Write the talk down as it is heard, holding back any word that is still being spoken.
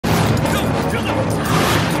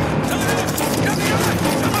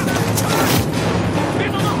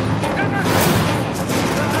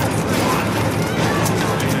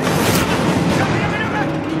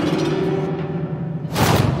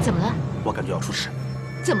出事。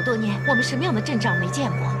这么多年，我们什么样的阵仗没见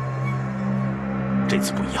过？这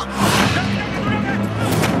次不一样。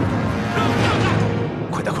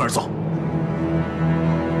快带坤儿走。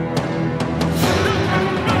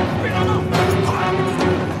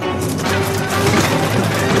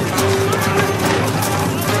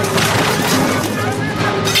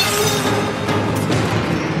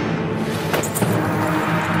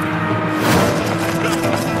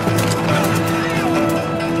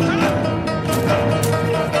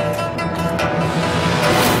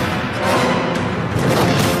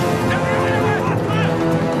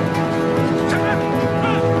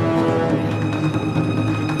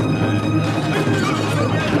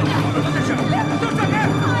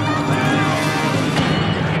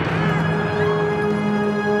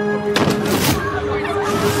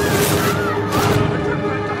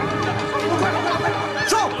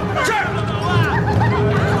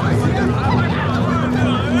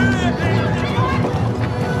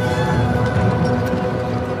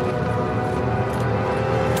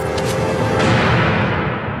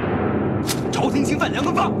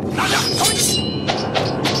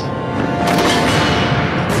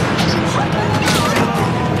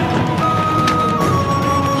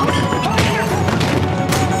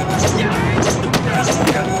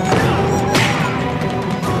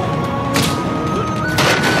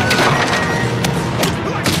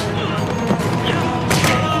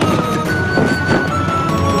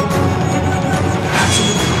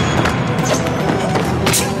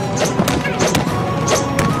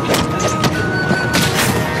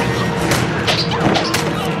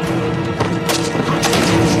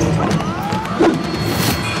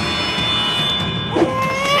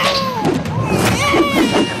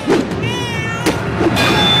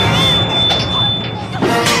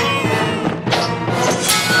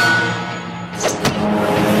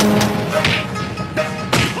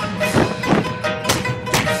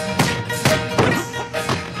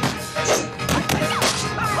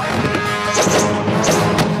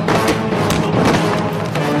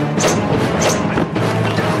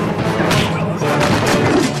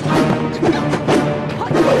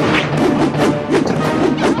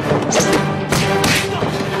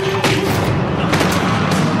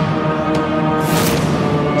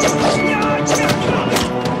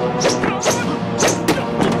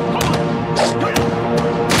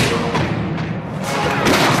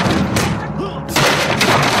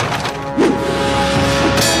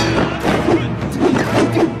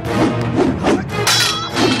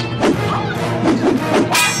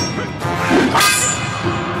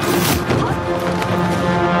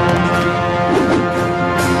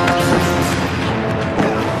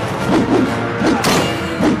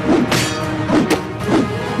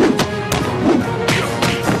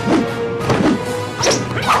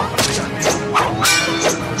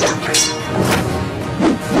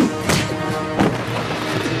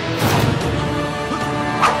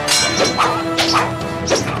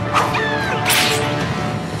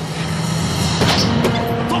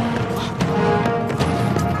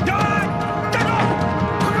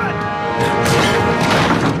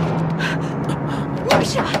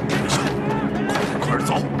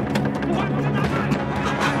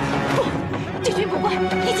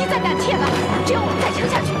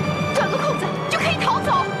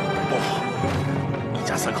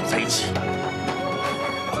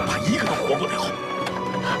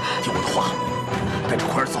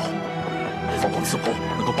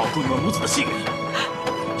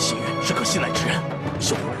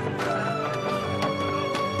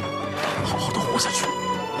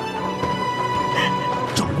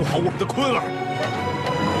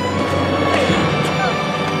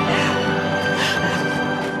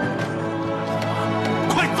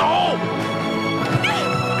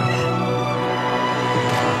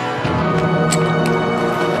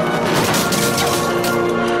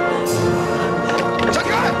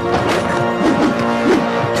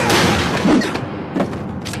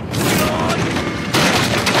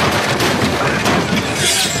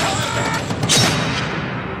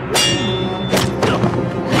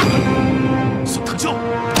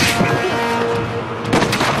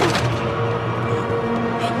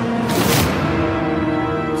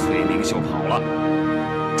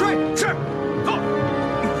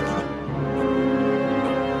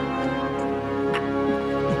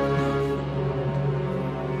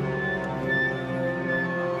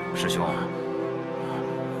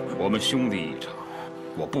 兄弟一场，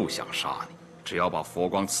我不想杀你，只要把佛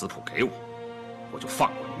光瓷谱给我，我就放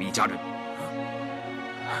过你们一家人。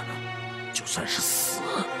就算是死，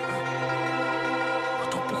我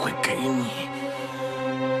都不会给你。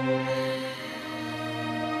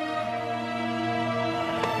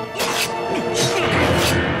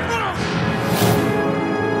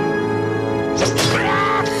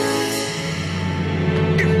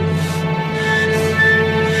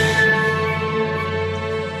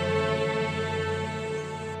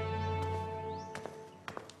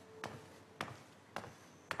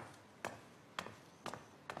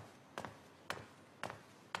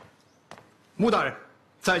穆大人，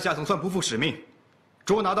在下总算不负使命，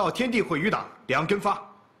捉拿到天地会余党梁根发。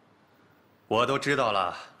我都知道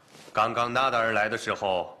了，刚刚那大人来的时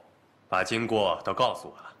候，把经过都告诉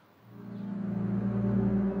我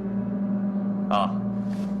了。啊，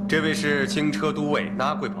这位是轻车都尉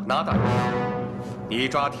那贵宝那大人，你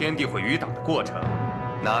抓天地会余党的过程，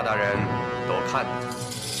那大人都看到了。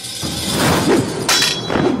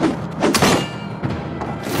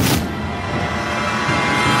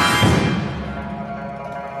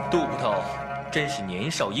 杜捕头真是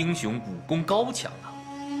年少英雄，武功高强啊！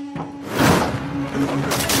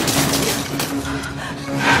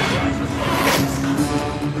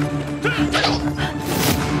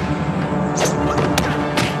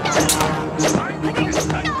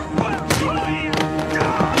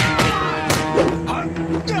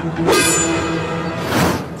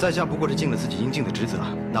在下不过是尽了自己应尽的职责，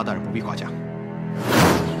那大人不必夸奖。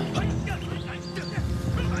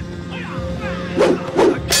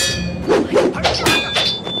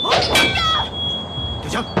 丢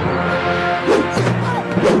枪！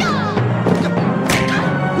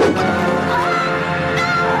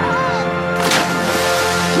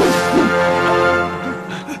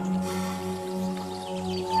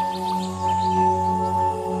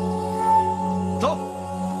走，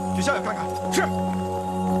去下面看看。是。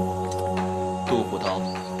杜捕头，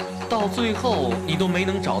到最后你都没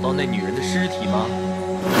能找到那女人的尸体吗？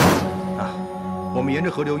啊，我们沿着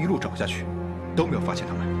河流一路找下去，都没有发现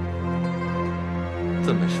他们。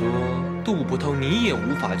 这么说，杜捕头你也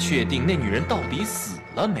无法确定那女人到底死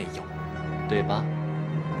了没有，对吧？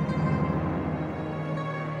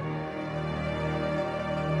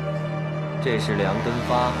这是梁根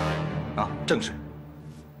发，啊，正是。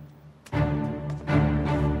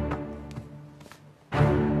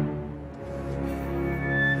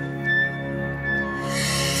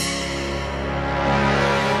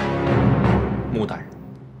穆大人，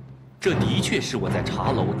这的确是我在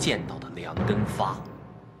茶楼见到的梁根发。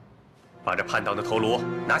 把这叛党的头颅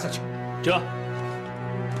拿下去。这，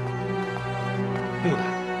穆大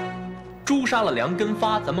人，诛杀了梁根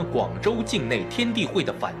发，咱们广州境内天地会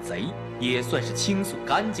的反贼，也算是清肃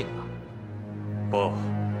干净了。不，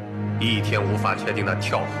一天无法确定那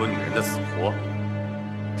跳河女人的死活，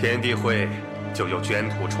天地会就有卷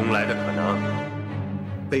土重来的可能。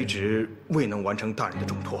卑职未能完成大人的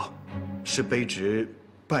重托，是卑职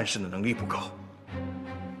办事的能力不够。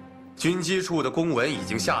 军机处的公文已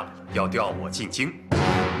经下来了，要调我进京。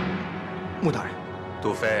穆大人，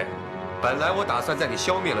杜飞，本来我打算在你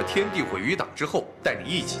消灭了天地会余党之后，带你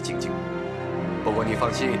一起进京。不过你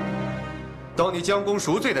放心，到你将功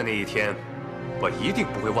赎罪的那一天，我一定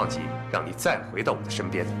不会忘记让你再回到我的身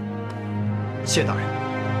边。谢大人。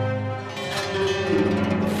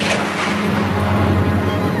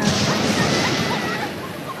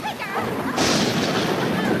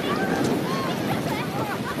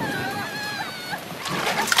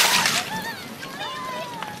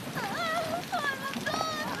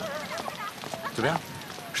 怎么样，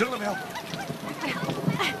生了没有？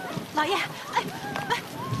哎，老爷，哎，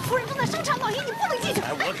夫人正在生产，老爷你不能进去。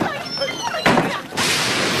哎，我看，老爷不能进去。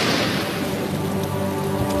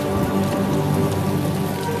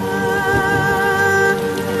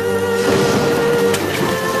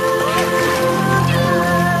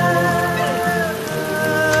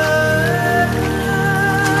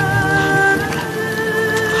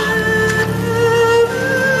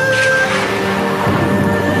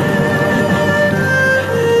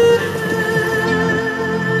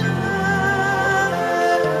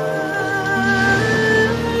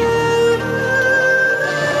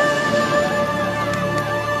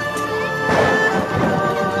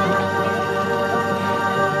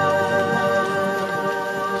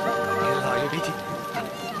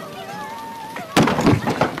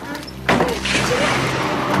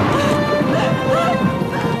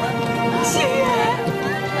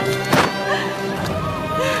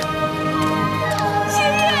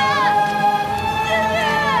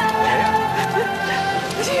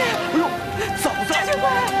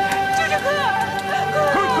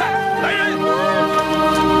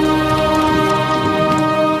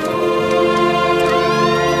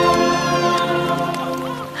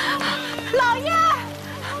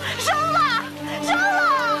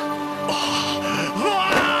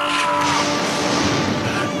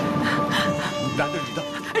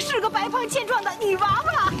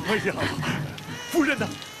 哎呀，夫人呢？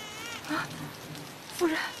啊，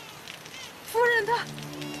夫人呢？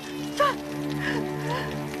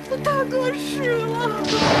他可死了。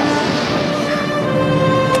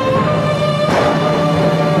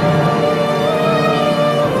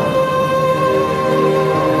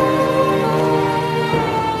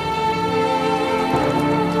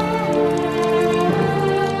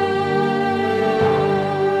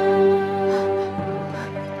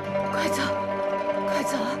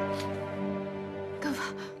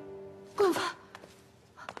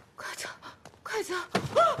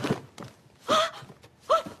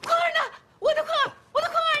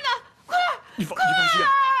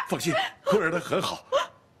心，坤儿他很好，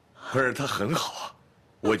坤儿他很好啊，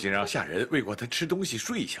我已经让下人喂过他吃东西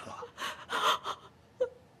睡下了。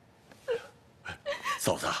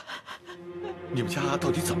嫂子，你们家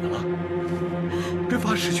到底怎么了？根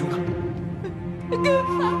发师兄呢？根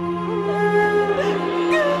发。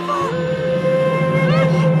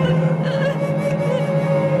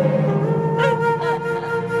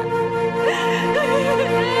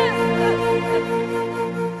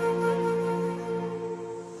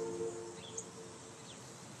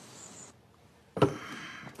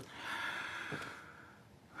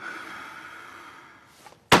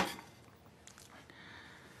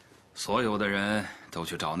 所有的人都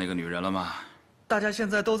去找那个女人了吗？大家现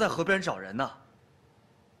在都在河边找人呢。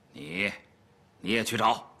你也去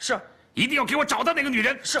找。是，一定要给我找到那个女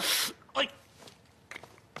人。是。哎，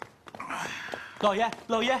老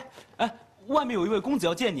爷，哎，外面有一位公子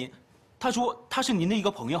要见您，他说他是您的一个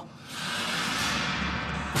朋友。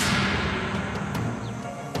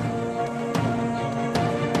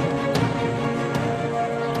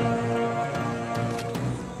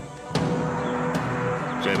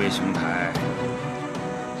 这位兄台，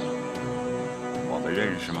我们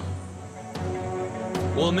认识吗？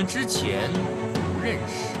我们之前不认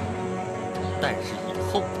识，但是以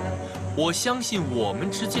后，我相信我们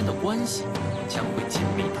之间的关系将会紧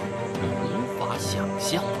密到你无法想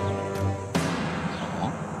象。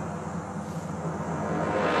哦，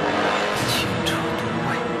清澈多味。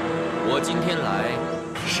我今天来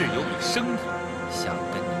是有笔生意想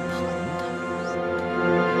跟你谈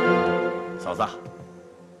谈。嫂子。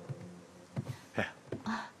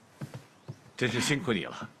 真是辛苦你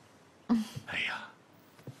了，哎呀，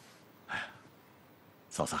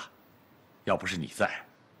嫂子，要不是你在，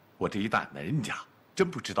我这一大男人家真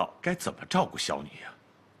不知道该怎么照顾小女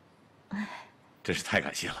呀。真是太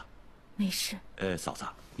感谢了。没事。嫂子，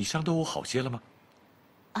你伤得我好些了吗？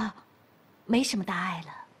啊，没什么大碍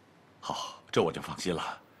了。好，这我就放心了。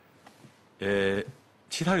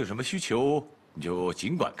其他有什么需求你就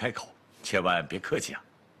尽管开口，千万别客气啊。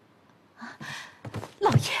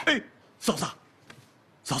老爷。哎。 嫂子，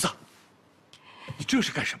嫂子，你这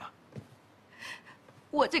是干什么？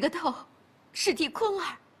我这个头是替坤儿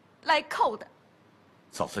来叩的。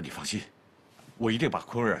嫂子，你放心，我一定把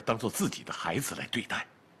坤儿当做自己的孩子来对待。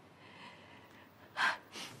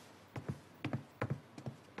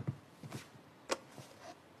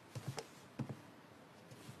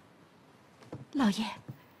老爷，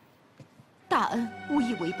大恩无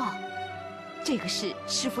以为报，这个是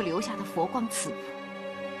师父留下的佛光瓷谱。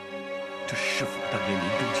 这是师父当年临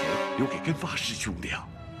终前留给根发师兄的呀。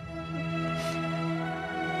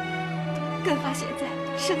根发现在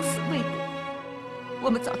生死未卜，我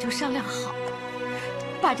们早就商量好了，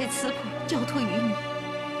把这瓷谱交托于你。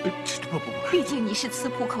不，毕竟你是瓷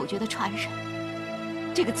谱口诀的传人，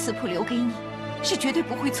这个瓷谱留给你，是绝对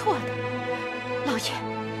不会错的，老爷。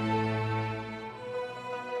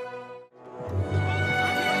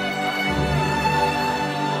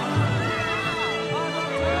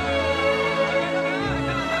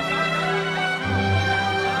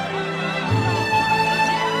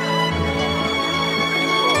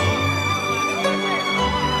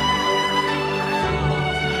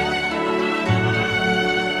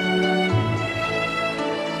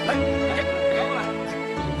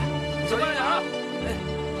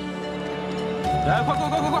 来，快，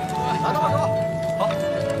拿到，好，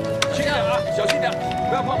轻点啊，小心点，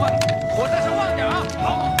不要碰坏了，火柴声旺点啊，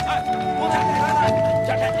好，哎，往下开，加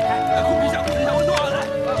开，来，控制一下温度啊，来，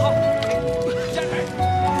好，加开，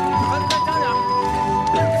再加点，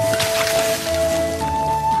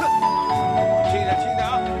轻一点啊。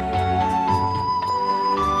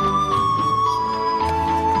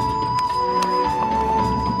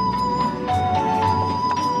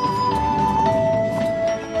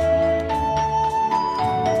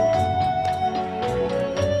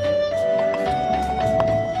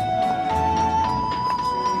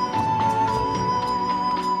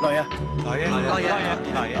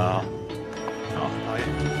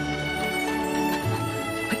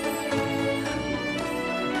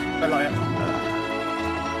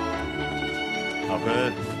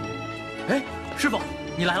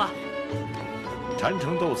 你来了！禅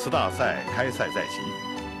城斗词大赛开赛在即，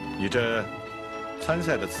你这参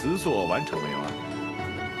赛的词作完成没有啊？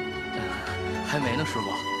还没呢，师傅。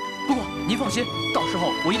不过您放心，到时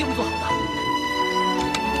候我一定会做好的。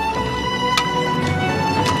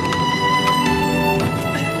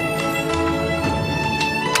 哎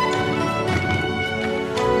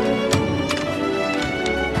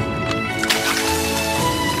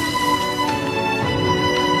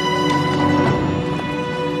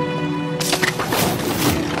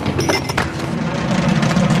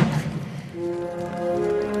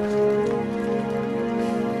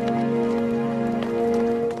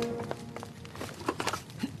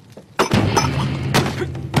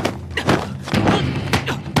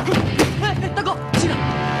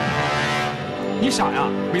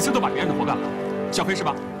把别人的活干了。小飞是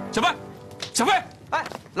吧？小飞，小飞，哎，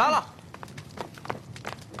来了。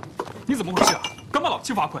你怎么回事啊？干嘛老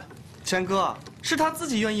欺负阿坤？全哥，是他自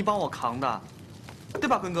己愿意帮我扛的，对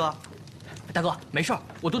吧，坤哥？大哥，没事，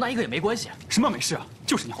我多拿一个也没关系。什么没事啊？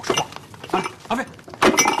就是你好说话。来，阿飞，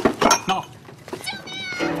拿好。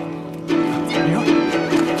女儿。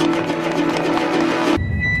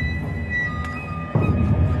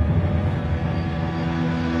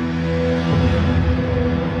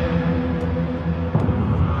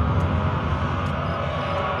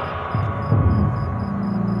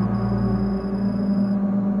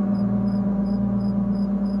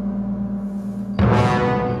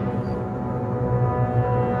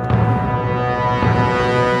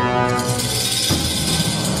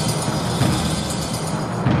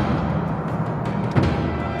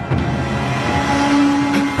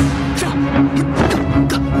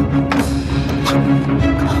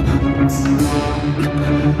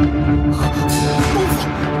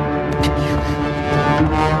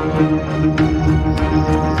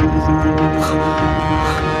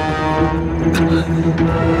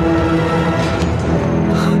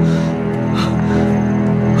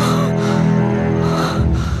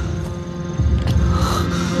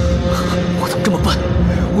 我怎么这么笨？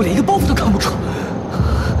我连一个包袱都扛不住。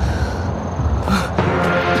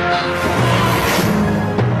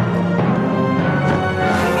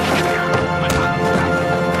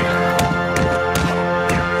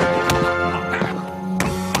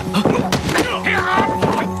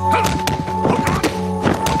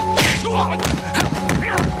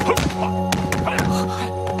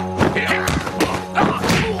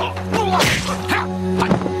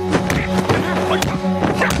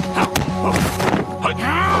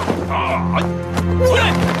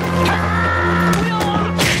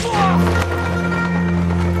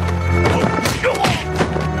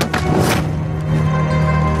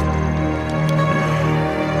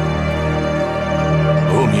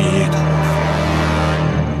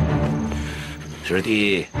师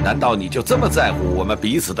弟，难道你就这么在乎我们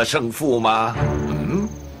彼此的胜负吗？嗯，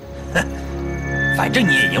哼，反正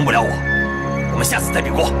你也赢不了我，我们下次再比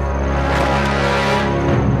过。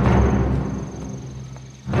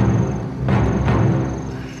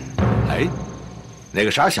哎，那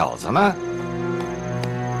个傻小子呢？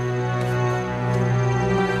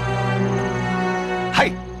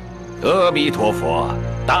嘿，阿弥陀佛，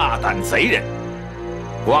大胆贼人，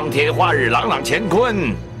光天化日，朗朗乾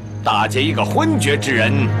坤。 打劫一个昏厥之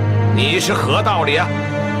人，你是何道理啊？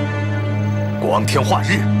光天化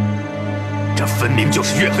日，这分明就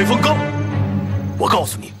是月黑风高。我告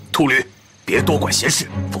诉你，秃驴，别多管闲事，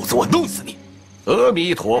否则我弄死你！阿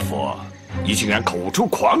弥陀佛，你竟然口出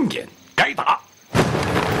狂言，该打！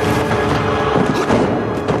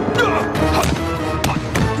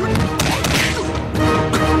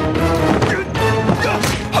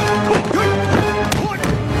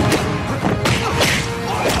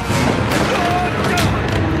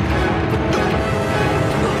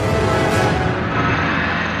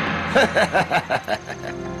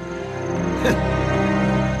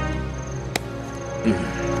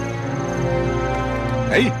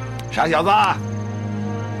哎，傻小子，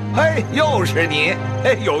嘿，又是你，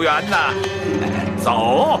哎，有缘呐！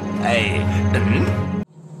走，哎，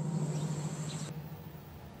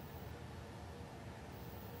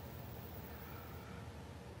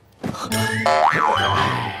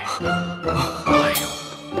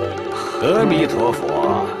阿弥陀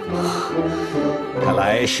佛。 看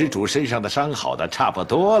来施主身上的伤好的差不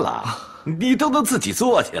多了，你都能自己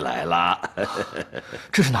坐起来了。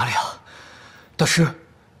这是哪里啊？大师，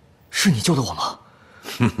是你救的我吗？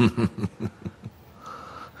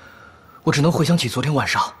我只能回想起昨天晚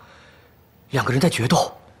上，两个人在决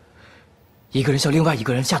斗，一个人向另外一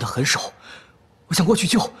个人下得狠手，我想过去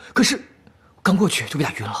救，可是刚过去就被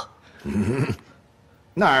打晕了。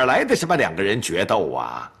哪来的什么两个人决斗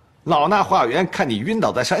啊？老衲化缘看你晕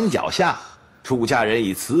倒在山脚下。 出家人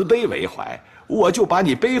以慈悲为怀，我就把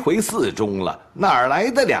你背回寺中了。哪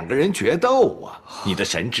来的两个人决斗啊？你的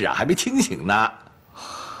神智啊还没清醒呢。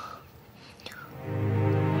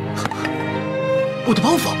我的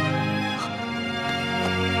包袱。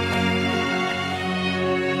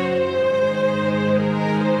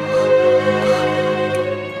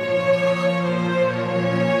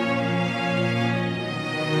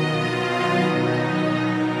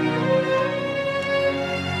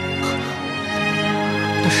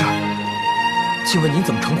请问您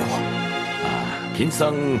怎么称呼？贫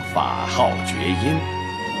僧法号觉音。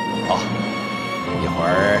哦，一会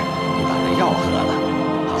儿你把这药喝了，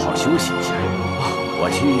好好休息一下。我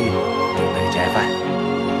去准备斋饭。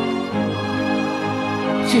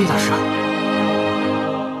谢谢大师。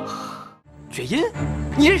绝音？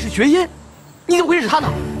你认识绝音？你怎么会认识他呢？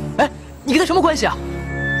哎，你跟他什么关系啊？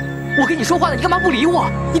我跟你说话呢，你干嘛不理我？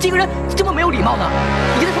你这个人这么没有礼貌呢？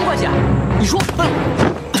你跟他什么关系啊？你说。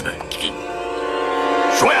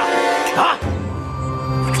说呀！啊！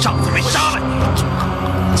上次被杀了你，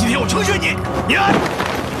今天我成全你，你来！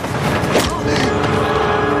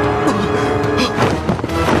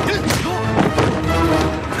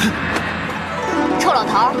臭老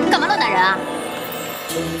头，干嘛乱打人啊？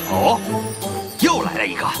哦，又来了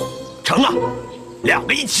一个，成了，2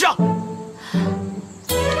个一起上。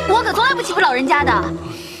我可从来不欺负老人家的，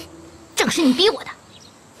正是你逼我的。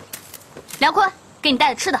梁坤，给你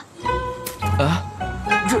带的吃的。啊，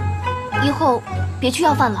这以后别去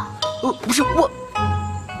要饭了。不是我，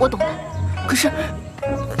我懂的。可是，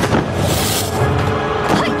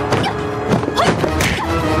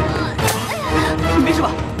你没事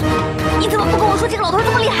吧？你怎么不跟我说这个老头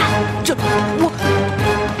这么厉害？这我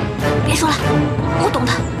别说了，我懂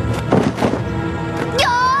的。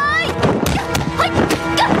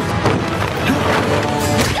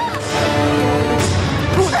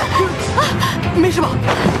没事吧？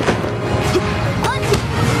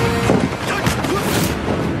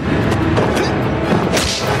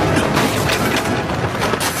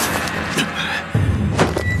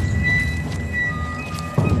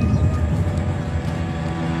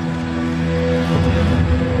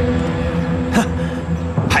哼，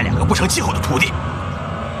派2个不成气候的徒弟，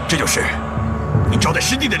这就是你招待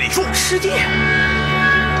师弟的礼数。师弟，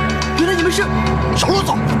原来你们是少啰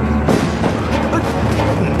嗦。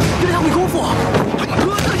原来他会功夫。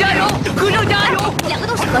和尚加油！和尚加油！2个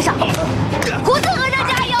都是和尚。胡子和尚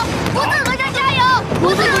加油！胡子和尚加油！胡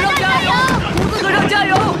子和尚加油！胡子和尚加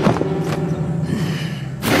油！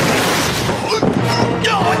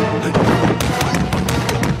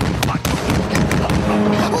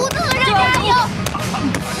胡子和尚加油！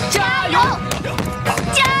加油！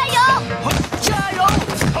加油！加油！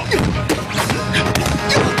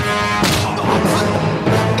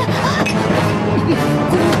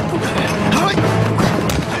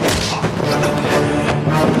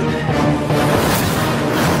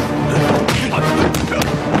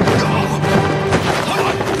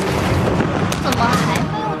怎么还没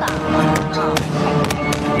有打完呢？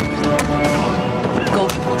高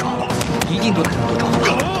手多招，一定都能多招。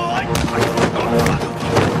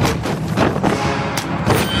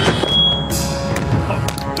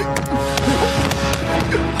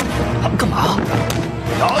干嘛？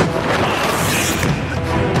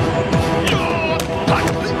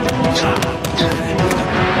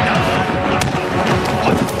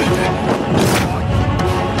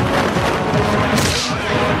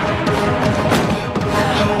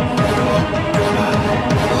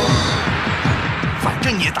反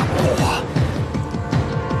正你也打不过我，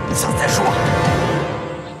下次再说。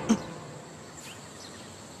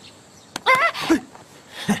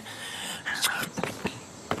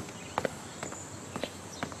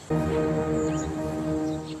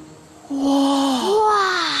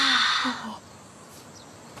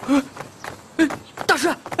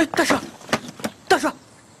大师，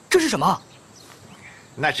这是什么？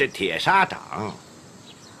那是铁砂掌。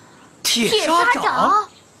铁砂掌？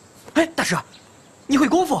哎，大师，你会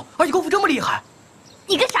功夫，而且功夫这么厉害。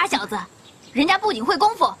你个傻小子，人家不仅会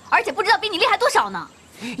功夫，而且不知道比你厉害多少呢。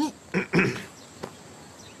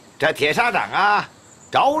这铁砂掌啊，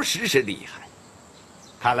着实是厉害。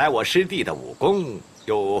看来我师弟的武功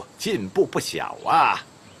有进步不小啊。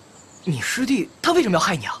你师弟他为什么要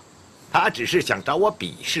害你啊？他只是想找我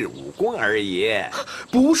比试武功而已。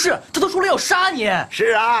不是，他都说了要杀你。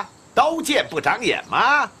是啊，刀剑不长眼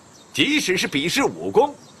吗？即使是比试武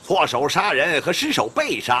功，错手杀人和失手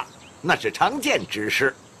被杀，那是常见之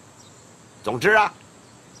事。总之啊，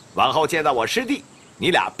往后见到我师弟，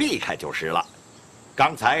你俩避开就是了。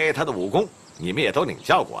刚才他的武功你们也都领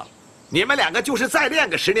教过了，你们2个就是再练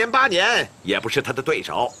个10年8年，也不是他的对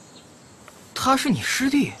手。他是你师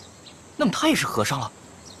弟，那么他也是和尚了。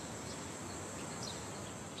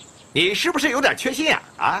你是不是有点缺心眼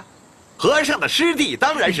啊？和尚的师弟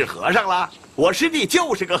当然是和尚了，我师弟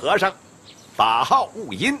就是个和尚，法号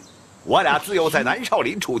悟阴，我俩自幼在南少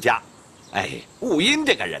林出家。哎，悟阴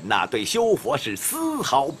这个人呐，对修佛是丝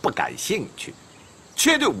毫不感兴趣，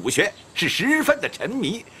却对武学是十分的沉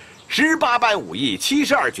迷。18般武艺、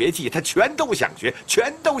72绝技，他全都想学，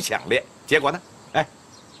全都想练。结果呢，哎，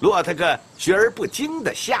落他个学而不精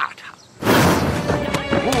的下场。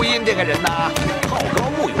悟阴这个人呐，好高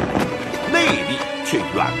骛远，内力却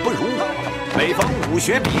远不如我。每逢武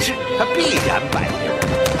学比试，他必然败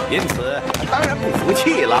北，因此当然不服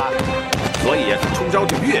气了。所以他出招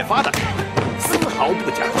就越发的，丝毫不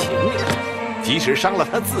讲情面。即即使伤了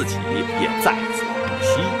他自己，也在所不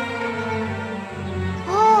惜。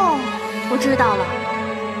哦，我知道了，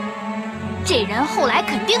这人后来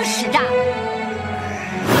肯定使诈。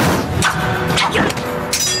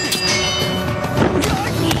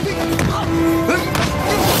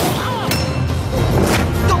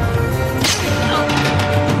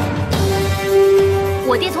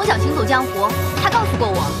我爹从小行走江湖，他告诉过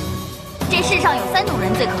我，这世上有3种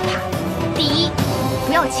人最可怕：第一，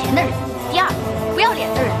不要钱的人；第二，不要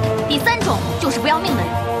脸的人；第3种就是不要命的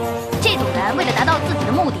人。这种人为了达到自己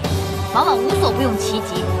的目的，往往无所不用其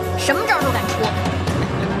极，什么招都敢出。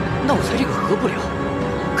那我猜这个合不了，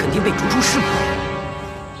肯定被逐出师门。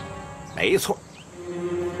没错，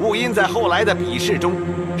雾音在后来的比试中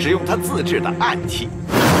使用他自制的暗器，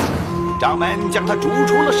掌门将他逐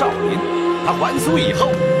出了少林。他还俗以后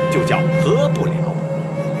就叫合不了。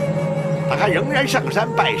他还仍然上山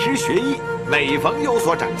拜师学艺，每逢有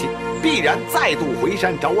所长进，必然再度回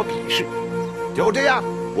山找我比试。就这样，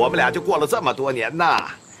我们俩就过了这么多年呐。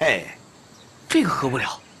嘿，这个合不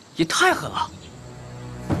了，也太狠了。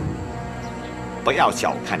不要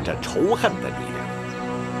小看这仇恨的力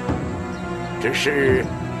量，只是，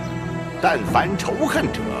但凡仇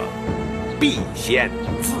恨者，必先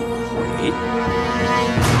自毁。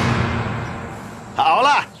好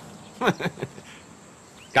了，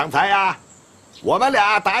刚才呀，我们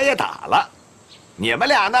俩打也打了，你们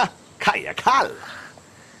俩呢看也看了，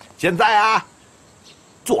现在啊，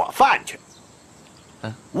做饭去。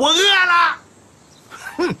我饿了。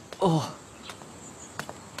哼。哦。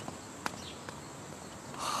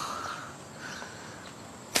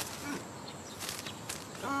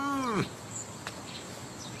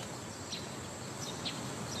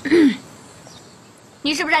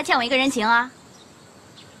你是不是还欠我一个人情啊？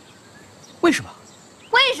为什么？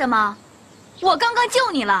为什么？我刚刚救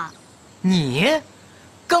你了。你？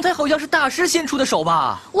刚才好像是大师先出的手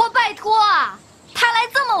吧？我拜托啊，他来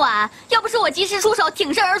这么晚，要不是我及时出手，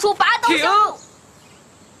挺身而出，拔刀相助。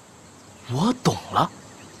我懂了，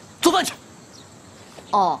做饭去。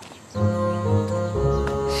哦。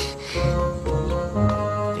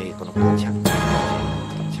这个动枪。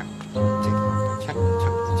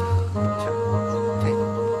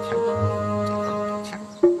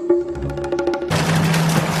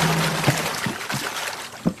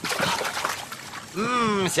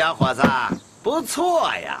小伙子，不错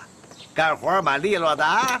呀，干活蛮利落的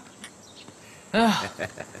啊。哎呀，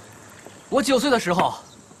我9岁的时候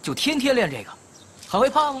就天天练这个，还会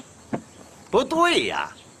怕吗？不对呀，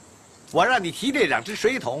我让你提这2只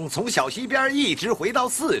水桶从小溪边一直回到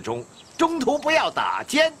寺中，中途不要打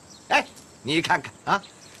尖。哎，你看看啊，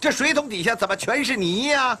这水桶底下怎么全是泥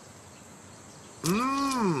呀？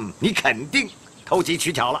你肯定投机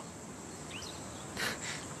取巧了。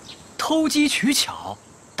偷机取巧？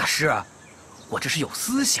大师，我这是有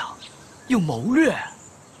思想，有谋略。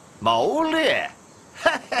谋略？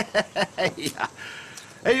哎呀，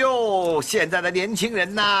哎呦，现在的年轻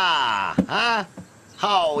人呐，啊，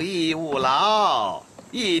好逸恶劳，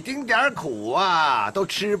一丁点苦啊都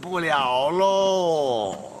吃不了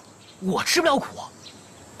喽。我吃不了苦，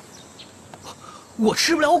我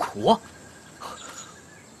吃不了苦，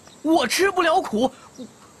我吃不了苦。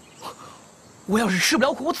我要是吃不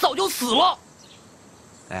了苦，我早就死了。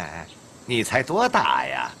哎，你才多大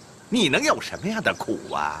呀？你能有什么样的苦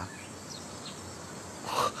啊？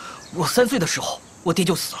我3岁的时候，我爹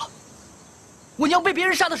就死了。我娘被别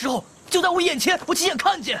人杀的时候，就在我眼前，我亲眼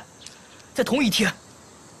看见。在同一天，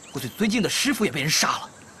我最尊敬的师傅也被人杀了。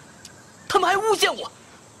他们还诬陷我，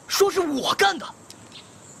说是我干的。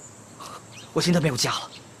我现在没有家了，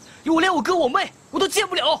我连我哥我妹我都见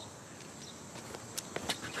不了。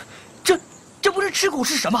这不是吃苦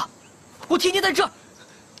是什么？我天天在这，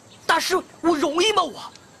大师，我容易吗？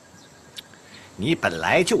你本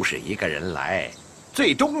来就是一个人来，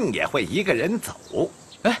最终也会一个人走。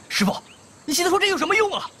哎，师傅，你现在说这有什么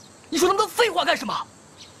用啊？你说那么多废话干什么？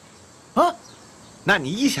啊？那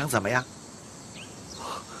你想怎么样？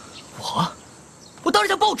我当然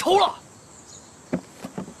想报仇了。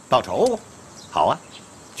报仇？好啊，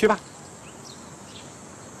去吧。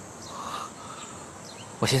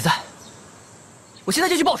我现在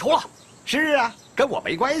就去报仇了。是啊，跟我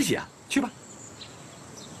没关系啊，去吧。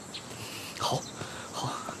好。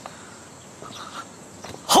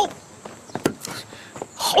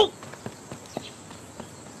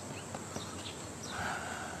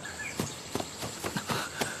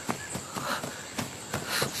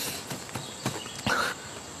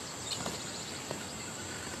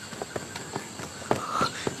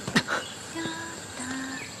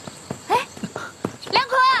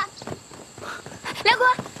梁坤，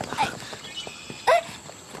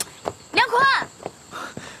梁坤，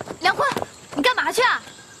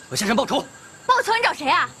我下山报仇。报仇你找谁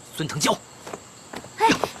啊？孙藤椒。哎，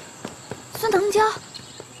孙藤椒，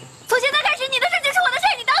从现在开始你的事就是我的事，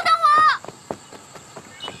你等等我。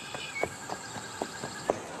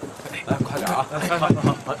来，快点啊！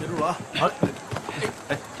好，记住了啊！好，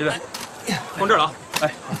哎，这边，放这儿了啊！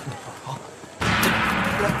哎，好，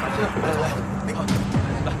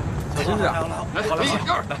来，小心点，来，好了，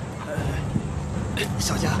来，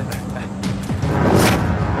小佳，来。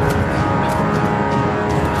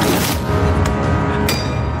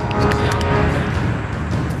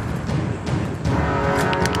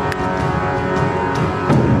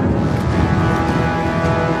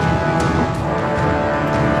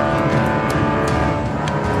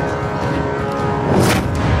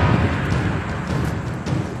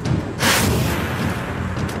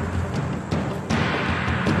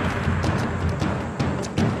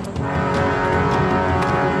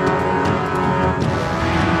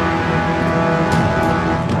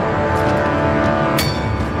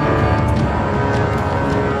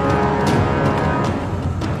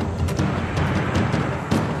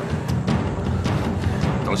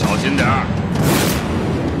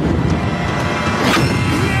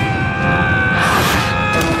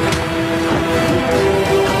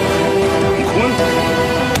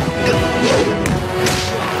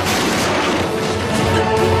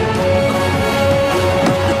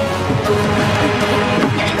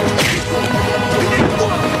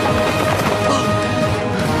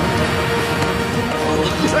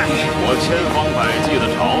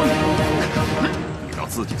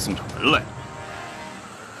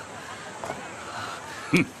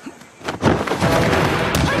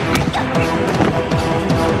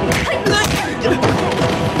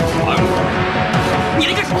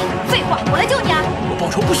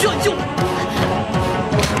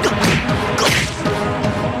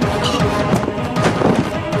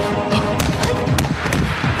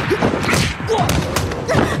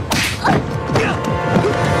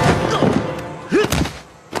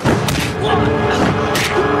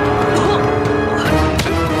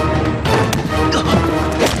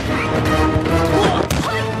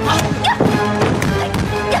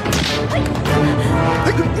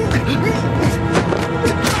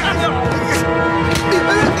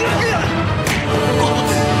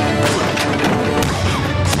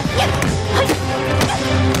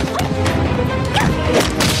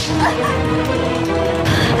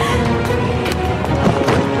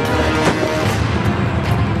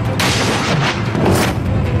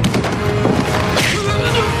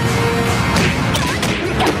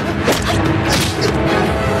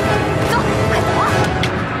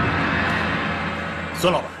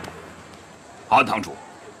孙老板，安堂主，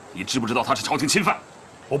你知不知道他是朝廷钦犯？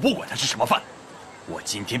我不管他是什么犯，我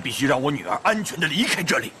今天必须让我女儿安全的离开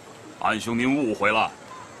这里。安兄，您误会了，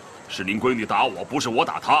是您闺女打我，不是我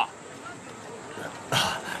打她。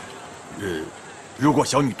如果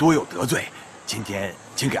小女多有得罪，今天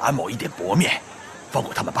请给安某一点薄面，放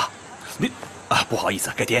过他们吧。你不好意思，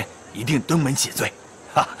改天一定登门谢罪。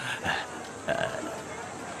哈，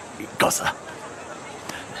告辞。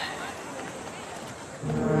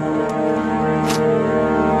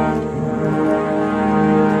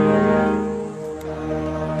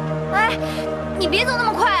哎，你别走那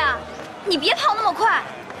么快啊！你别跑那么快！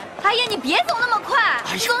哎呀，你别走那么快！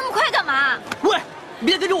你走那么快干嘛？喂，你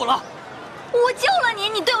别跟着我了！我救了你，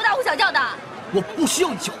你对我大呼小叫的。我不需要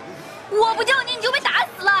你救。我不救你，你就被打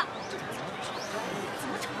死了。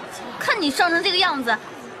看你伤成这个样子，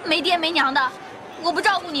没爹没娘的，我不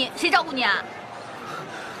照顾你，谁照顾你啊？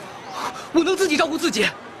我能自己照顾自己。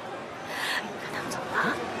他们怎么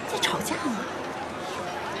了？在吵架吗？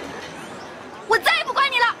我再也不管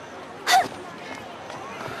你了。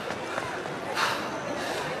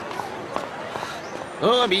哼！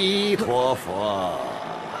阿弥陀佛。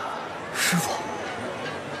师父，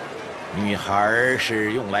女孩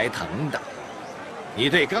是用来疼的。你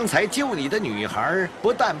对刚才救你的女孩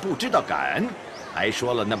不但不知道感恩，还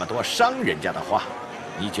说了那么多伤人家的话，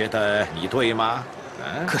你觉得你对吗？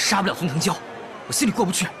可杀不了孙藤椒，我心里过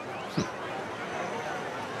不去。哼！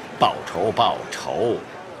报仇报仇，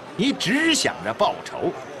你只想着报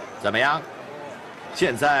仇，怎么样？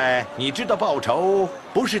现在你知道报仇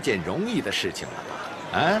不是件容易的事情了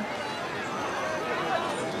吧？啊？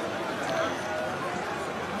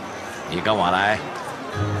你跟我来。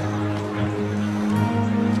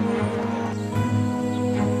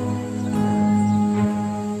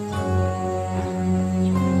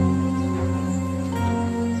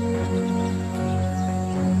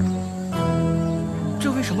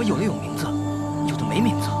这为什么有的有名字，有的没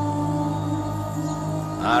名字？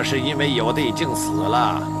那是因为有的已经死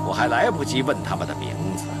了，我还来不及问他们的名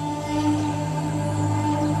字。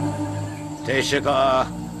这是个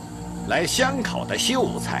来相考的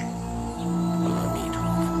秀才。阿弥陀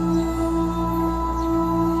佛。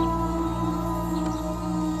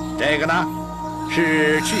这个呢，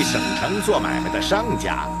是去省城做买卖的商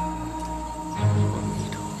家。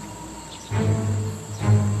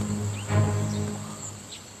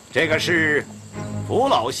这个是扶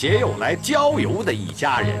老携幼来郊游的一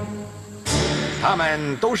家人，他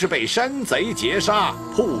们都是被山贼劫杀、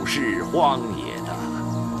曝尸荒野的。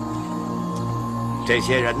这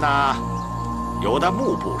些人呢，有的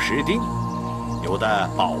目不识丁，有的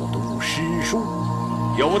饱读诗书，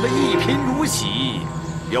有的一贫如洗，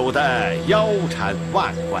有的腰缠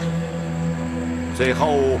万贯，最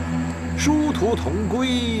后殊途同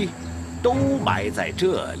归，都埋在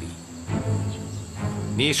这里。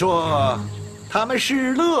你说他们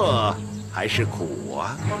是乐还是苦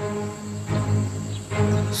啊？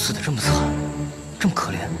死得这么惨，这么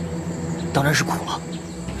可怜，当然是苦了。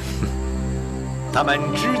他们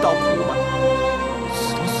知道苦吗？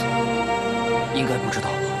死都死了，应该不知道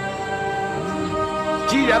吧？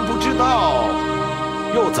既然不知道，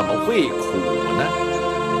又怎么会苦呢？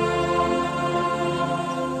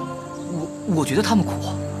我觉得他们苦。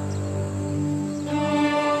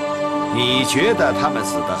你觉得他们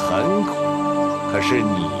死得很苦，可是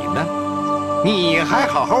你呢？你还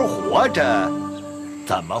好好活着，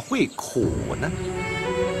怎么会苦呢？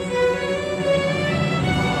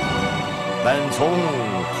本从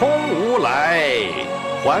空无来，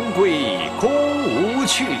还归空无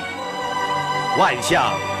去。万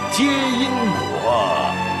象皆因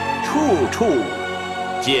果，处处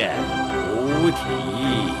见菩提。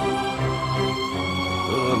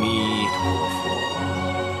阿弥陀佛。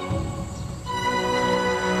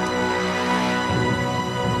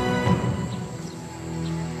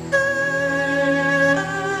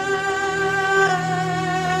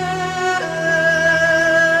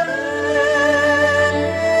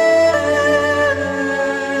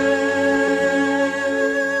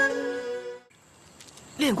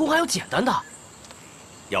练功还有简单的？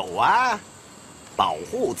有啊，保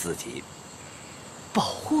护自己。保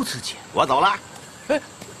护自己？我走了。哎，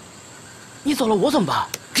你走了我怎么办？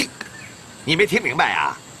你没听明白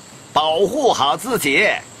啊？保护好自己。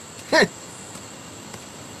哼！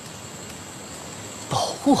保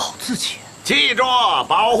护好自己。记住，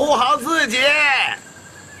保护好自己。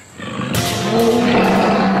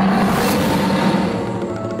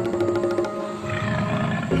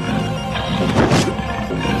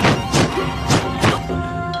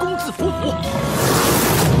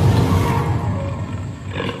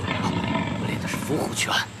伏虎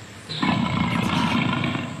拳，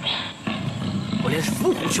我练的是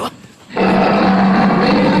伏虎拳。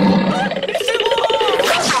师傅！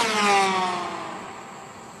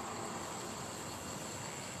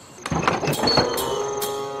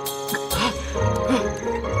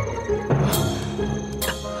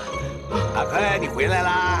阿坤，你回来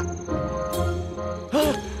啦！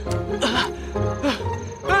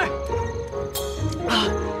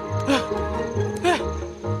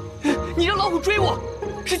你让老虎追我，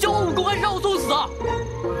是教我武功还是让我送死啊？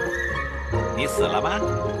你死了吗？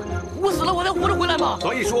我死了，我能活着回来吗？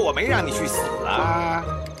所以说我没让你去死啊！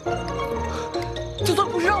就算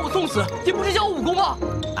不是让我送死，也不是教我武功吧？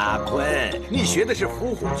阿坤，你学的是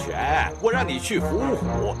伏虎拳，我让你去伏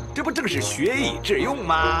虎，这不正是学以致用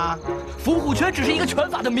吗？伏虎拳只是一个拳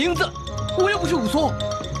法的名字，我又不是武松。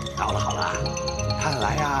好了好了，看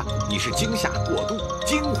来呀，你是惊吓过度，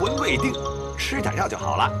惊魂未定。吃点药就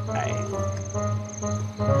好了。哎，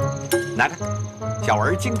拿着，小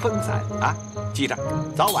儿惊风散啊，记着，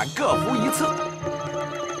早晚各服一次。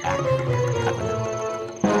哎，看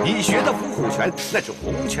看，你学的伏虎拳那是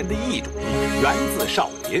洪拳的一种，源自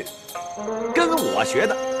少林，跟我学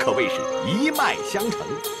的可谓是一脉相承。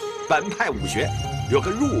本派武学有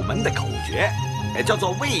个入门的口诀，叫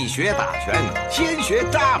做未学打拳，先学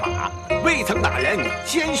扎马；未曾打人，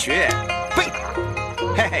先学飞打。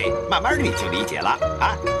嘿嘿，慢慢你就理解了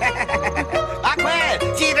啊！阿坤，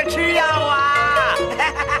记得吃药啊！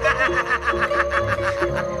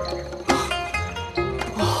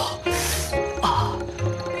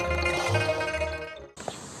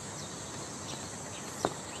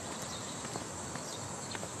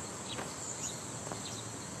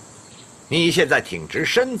你现在挺直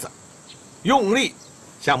身子，用力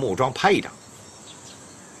向木桩拍一掌。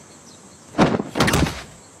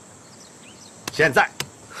现在，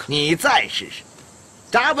你再试试，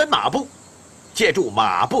扎稳马步，借助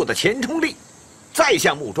马步的前冲力，再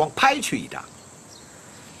向木桩拍去一掌。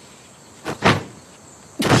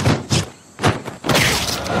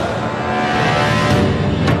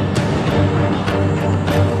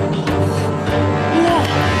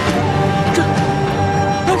哇，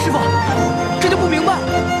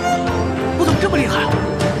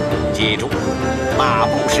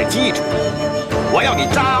我要你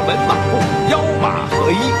扎稳马步，腰马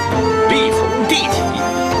合一，力从地起，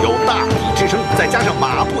有大地之声，再加上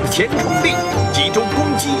马步的前冲力，集中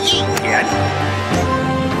攻击一点，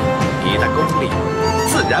你的功力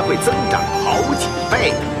自然会增长好几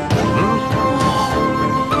倍。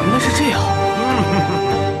原来是这样。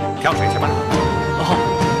跳水去吧。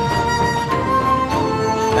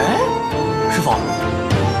哎，师傅，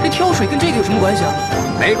这跳水跟这个有什么关系啊？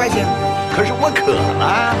没关系，可是我渴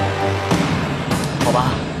了。好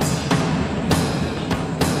吧。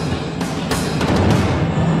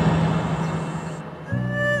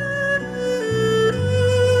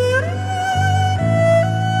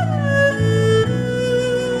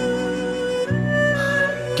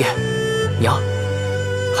爹，娘，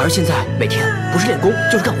孩儿现在每天不是练功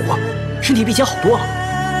就是干活，身体比以前好多了。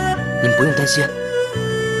你们不用担心。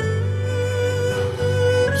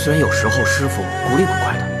虽然有时候师傅古里古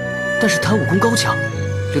怪的，但是他武功高强，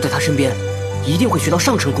留在他身边，一定会学到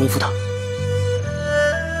上乘功夫的。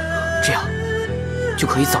这样，就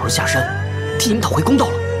可以早日下山，替你们讨回公道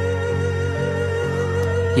了。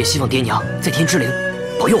也希望爹娘在天之灵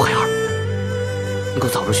保佑孩儿，能够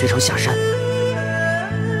早日学成下山。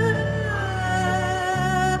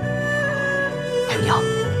还有娘，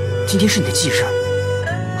今天是你的忌日，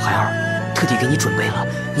孩儿特地给你准备了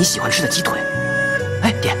你喜欢吃的鸡腿。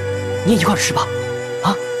哎，爹，你也一块吃吧，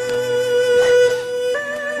啊！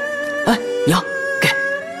哎，娘，给。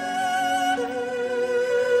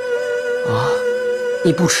啊，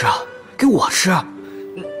你不吃啊？给我吃。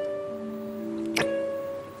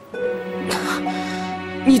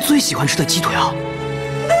你最喜欢吃的鸡腿啊？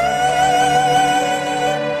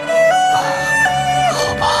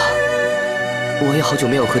好吧，我也好久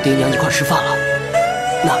没有和爹娘一块吃饭了，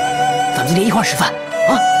那咱们今天一块吃饭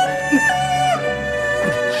啊！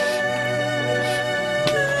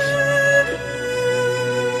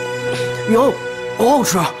娘，好好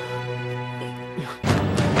吃。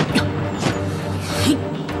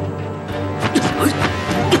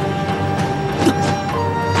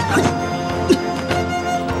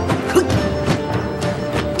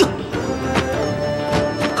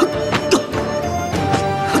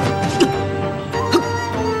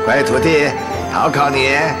乖徒弟，考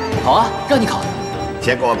你。好啊，让你考。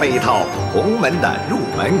先给我背一套洪门的入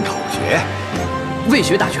门口诀：未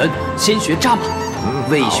学打拳，先学扎马。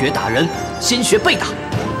未学打人，先学背打。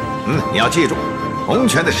你要记住，洪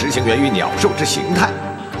拳的实形源于鸟兽之形态。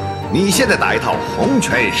你现在打一套洪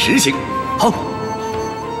拳实形。好。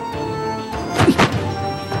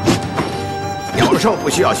鸟兽不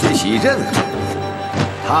需要学习任何，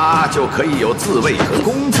它就可以有自卫和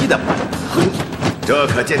攻击的本能。这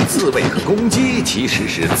可见自卫和攻击其实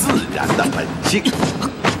是自然的本性。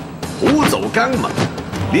虎走刚猛，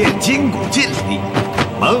练筋骨劲力。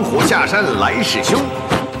猛虎下山来势凶，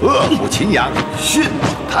恶虎擒羊迅猛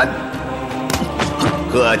贪。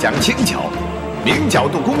鹤将轻巧，明角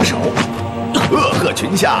度攻守；恶鹤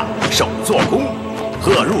群下，手作弓。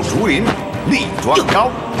鹤入竹林，力装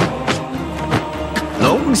高。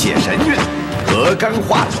龙血神韵，河刚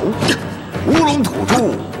化柔。乌龙吐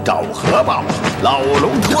珠，找河蚌；老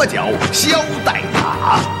龙脱角，削带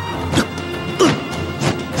打。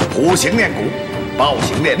虎形练骨，豹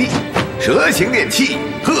形练力。蛇形练气，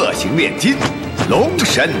鹤形练筋，龙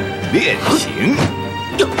神练形。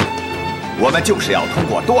我们就是要通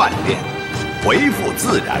过锻炼，恢复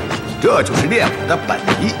自然，这就是练武的本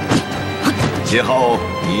意。之后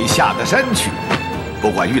你下得山去，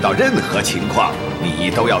不管遇到任何情况，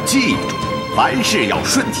你都要记住，凡事要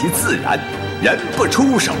顺其自然，人不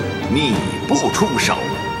出手，你不出手。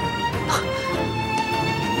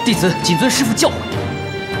弟子谨遵师父教诲。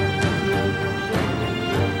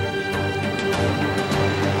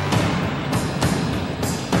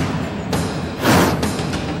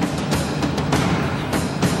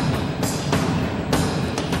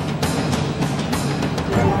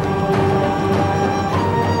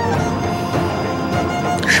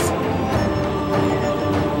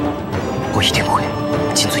我一定会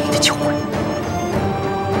谨遵你的教诲，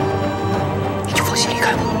你就放心离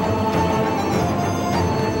开我。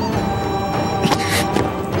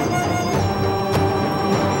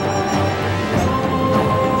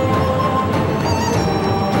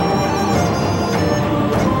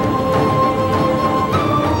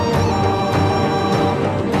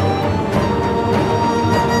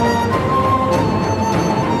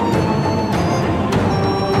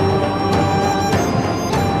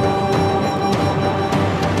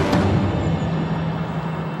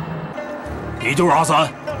你就是阿三？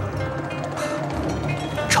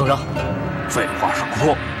承认。废话少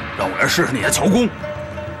说，让我来试试你的巧功。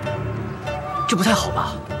这不太好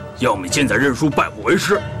吧？要么你现在认输拜我为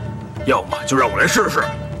师，要么就让我来试试。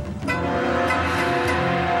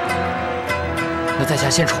那在下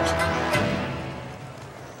献丑了。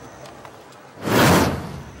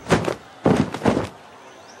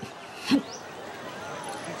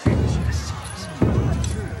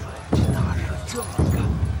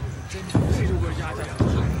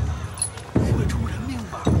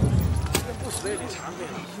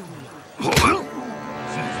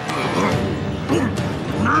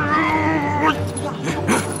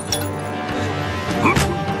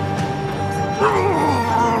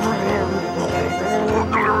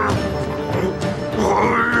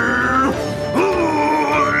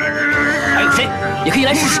也可以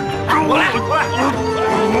来试试。我来，我来。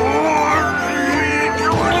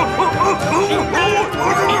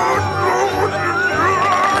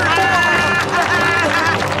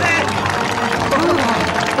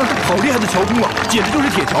好厉害的乔工啊，简直就是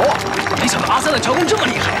铁桥啊！没想到阿三的乔工这么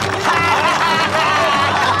厉害啊！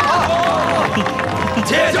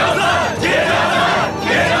铁桥三，铁桥三，铁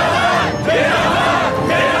桥三，铁桥三，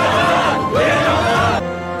铁桥三，铁桥三。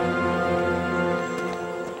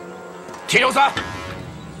铁桥三。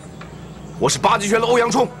我是八极拳的欧阳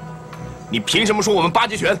冲，你凭什么说我们八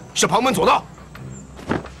极拳是旁门左道？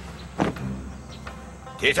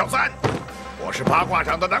铁桥三，我是八卦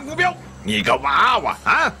掌的南宫彪，你个娃娃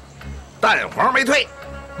啊！蛋黄没退，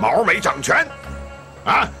毛没长全，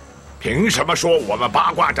啊！凭什么说我们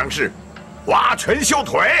八卦掌是挖拳秀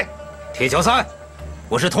腿？铁桥三，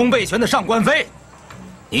我是通背拳的上官飞，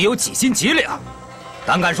你有几斤几两？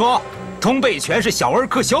胆敢说通背拳是小儿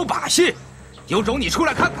科小把戏？有种你出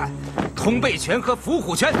来看看，通背拳和伏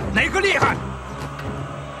虎拳哪个厉害？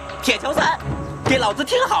铁桥三，给老子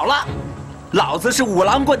听好了，老子是五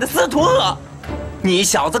郎棍的司徒鹤，你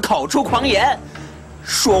小子口出狂言，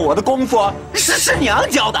说我的功夫是师娘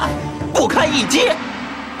教的，不堪一击！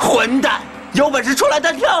混蛋，有本事出来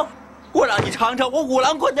单挑，我让你尝尝我五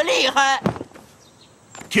郎棍的厉害！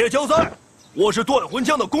铁桥三，我是断魂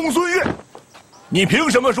枪的公孙越，你凭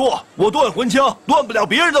什么说我断魂枪断不了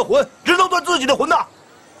别人的魂，只能断自己的魂呢？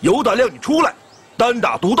有胆量你出来，单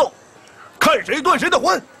打独斗，看谁断谁的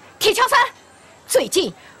魂！铁桥三，最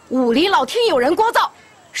近武林老听有人聒噪，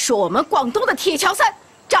说我们广东的铁桥三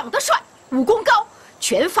长得帅，武功高，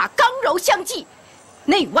拳法刚柔相济，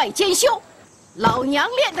内外兼修。老娘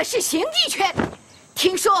练的是形意拳，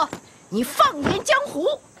听说你放眼江湖，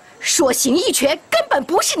说形意拳根本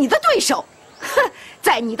不是你的对手。哼，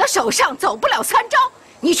在你的手上走不了3招，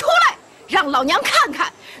你出来让老娘看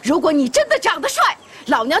看，如果你真的长得帅，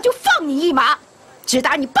老娘就放你一马，只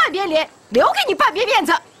打你半边脸，留给你半边面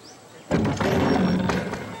子。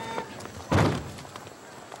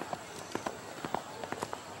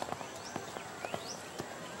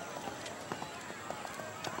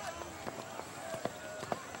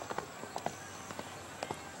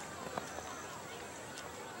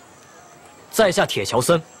在下铁桥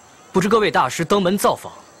三，不知各位大师登门造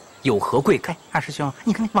访，有何贵干？二师兄，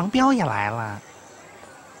你看王彪也来了。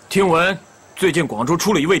听闻最近广州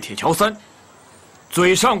出了一位铁桥三，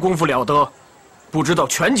嘴上功夫了得，不知道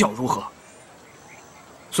拳脚如何。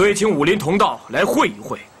所以请武林同道来会一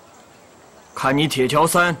会，看你铁桥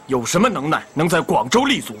三有什么能耐，能在广州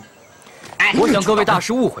立足。我想各位大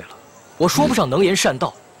师误会了，我说不上能言善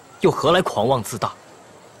道，又何来狂妄自大？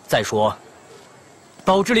再说，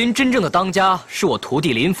宝芝林真正的当家是我徒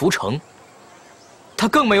弟林福成，他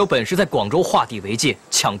更没有本事在广州画地为界、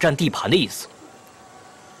抢占地盘的意思。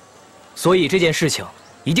所以这件事情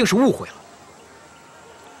一定是误会了。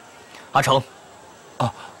阿成，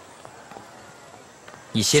啊，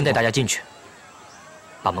你先带大家进去，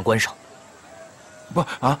把门关上。不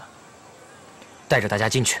啊，带着大家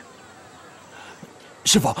进去。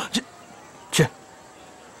师傅，这去。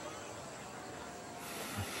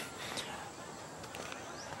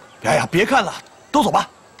哎呀，别看了，都走吧，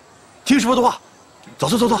听师傅的话，走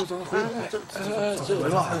走走走。走。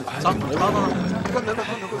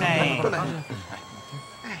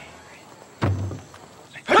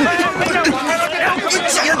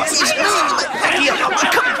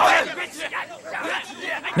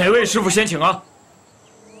哪位师傅先请啊？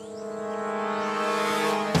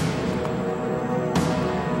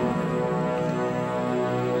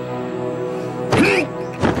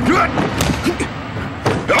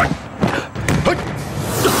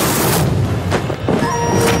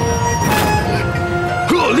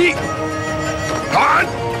鹤立，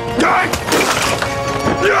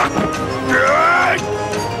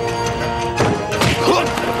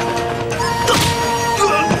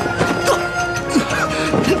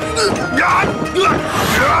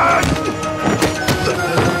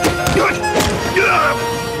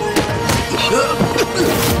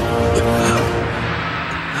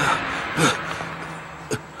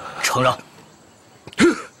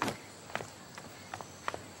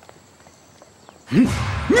厂长，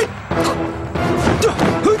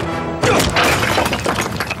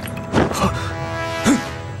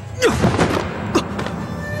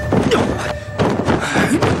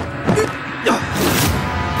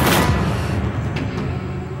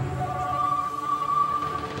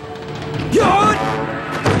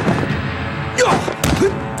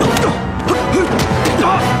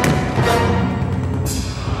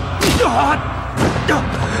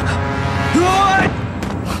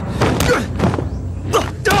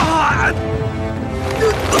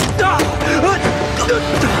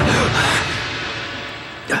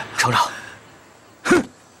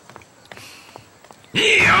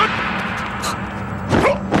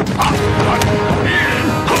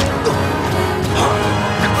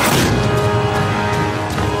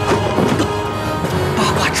八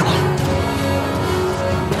卦之王。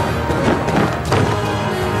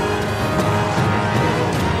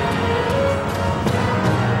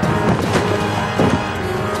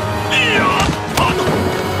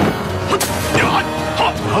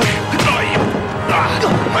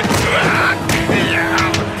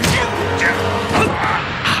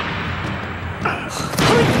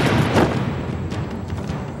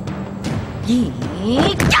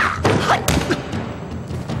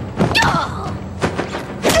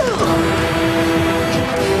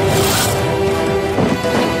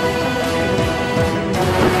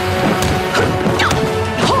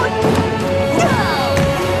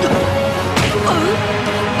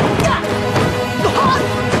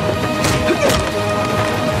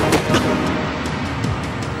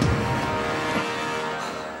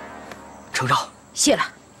程长，谢了。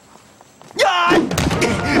呀！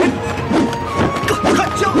看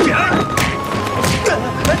枪起来！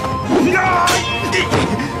呀！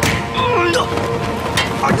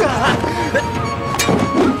程长，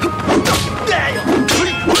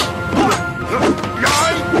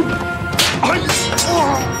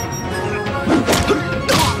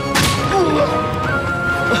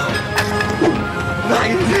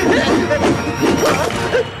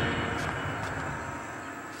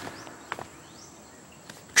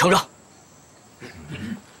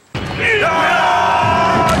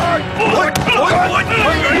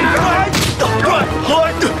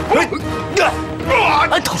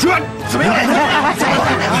逃出来！怎么样？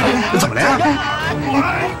怎么了呀？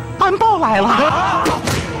安豹来了！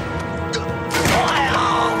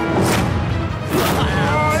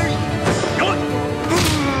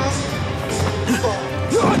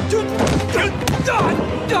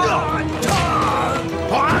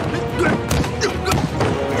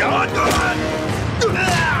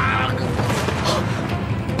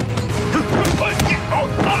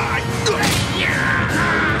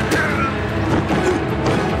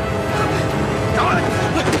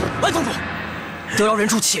安堂主，得饶人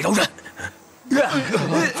处且饶人。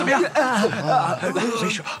怎么样？没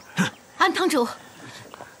事吧？安堂主，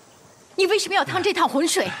你为什么要趟这趟浑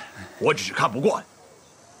水？我只是看不惯，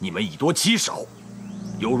你们以多欺少，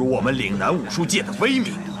犹如我们岭南武术界的威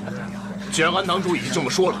名。既然安堂主已经这么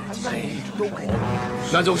说了，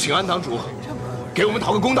那就请安堂主给我们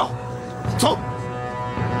讨个公道。走。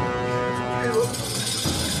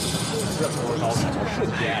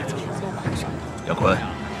杨坤，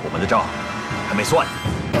我们的账还没算。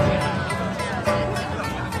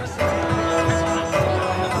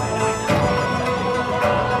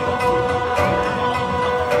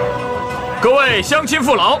各位乡亲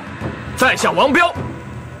父老，在下王彪，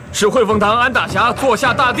是汇丰堂安大侠座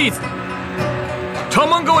下大弟子。承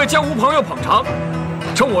蒙各位江湖朋友捧场，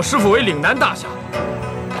称我师父为岭南大侠。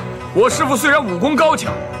我师父虽然武功高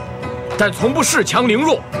强，但从不恃强凌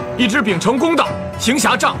弱，一直秉承公道，行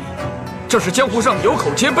侠仗义，这是江湖上有口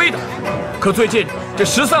皆碑的。可最近这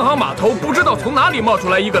13行码头不知道从哪里冒出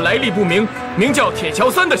来一个来历不明、名叫铁桥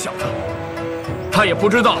三的小子，他也不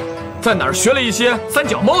知道在哪儿学了一些三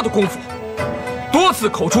脚猫的功夫，多次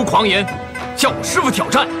口出狂言，向我师父挑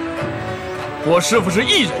战。我师父是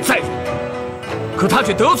一忍再忍，可他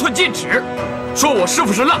却得寸进尺，说我师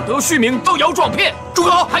父是浪得虚名，招摇撞骗。住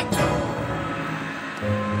口！还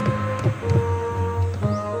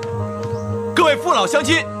各位父老乡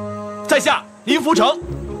亲，在下林福成，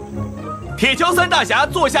铁桥三大侠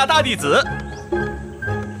座下大弟子。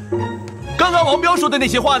刚刚王彪说的那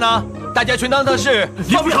些话呢，大家全当他是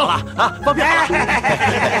放票了啊，放票了。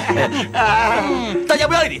大家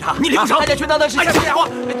不要理他，你林福成，大家全当他是瞎说话。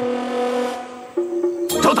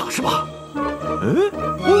找打是吧？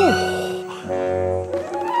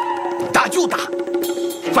打就打，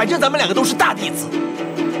反正咱们两个都是大弟子，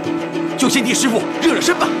就先替师傅热热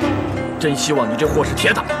身吧。真希望你这货是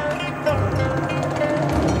铁打。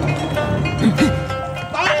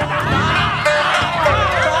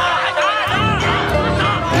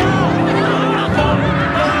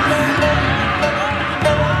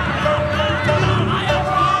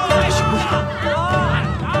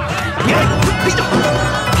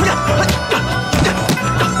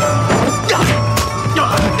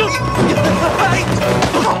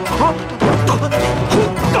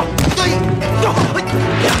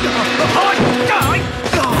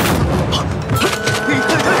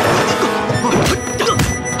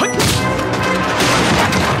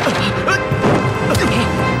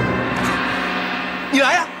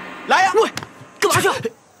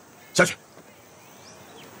下去。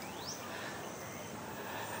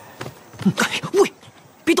喂，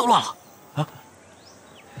别捣乱了啊！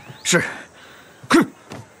是。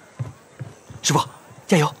师傅，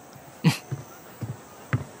加油！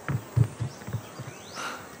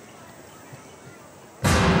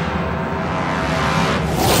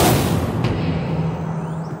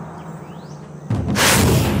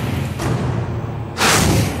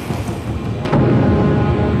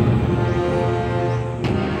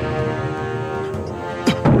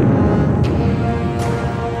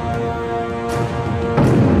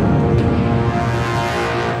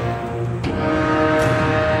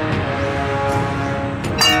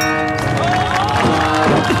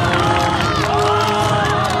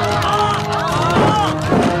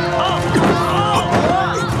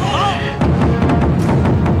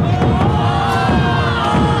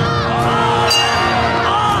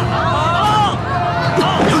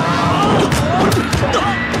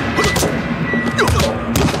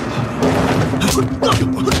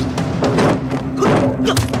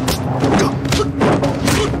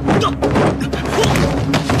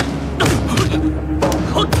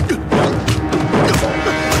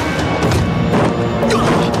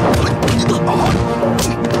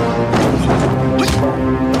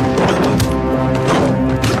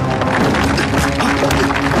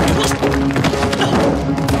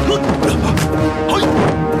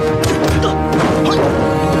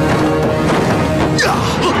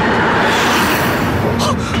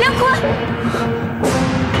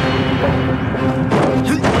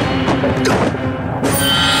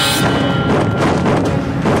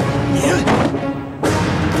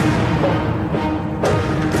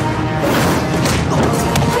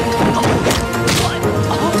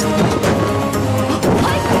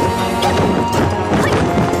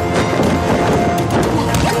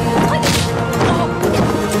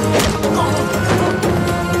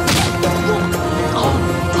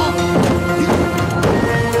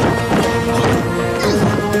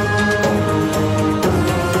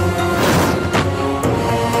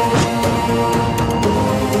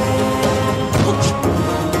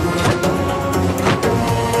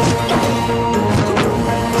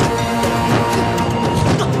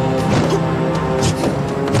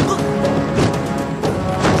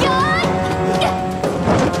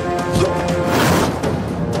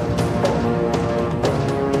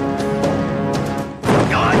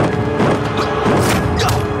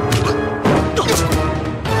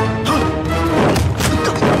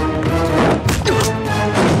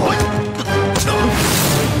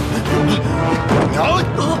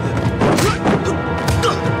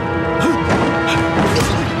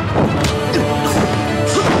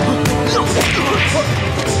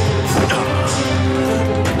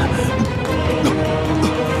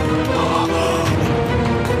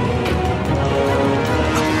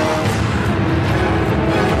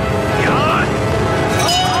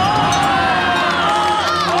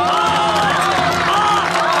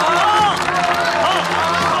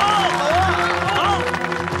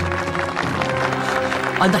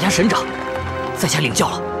安大侠神掌，在下领教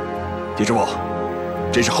了。狄师傅，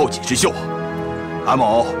真是后起之秀啊！安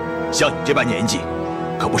某像你这般年纪，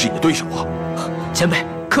可不是你的对手啊！前辈，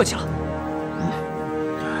客气了。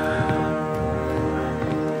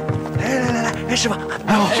来，师傅，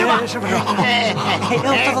师傅，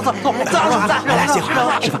走，来，谢师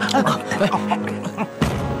傅，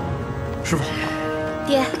师傅，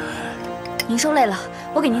爹，您受累了，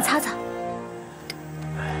我给您擦擦。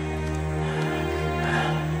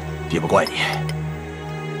爹不怪你，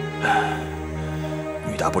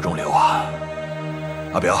女大不中留啊！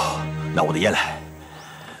阿表，拿我的烟来。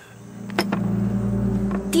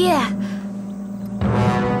爹，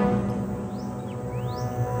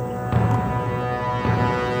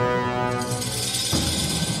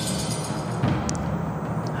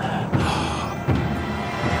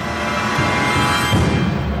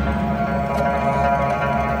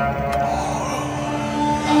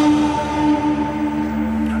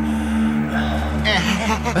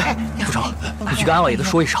你去跟安老爷子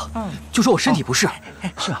说一声，就说我身体不适。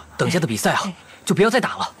是啊，等下的比赛啊，就不要再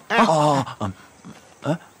打了。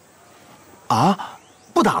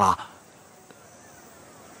不打了？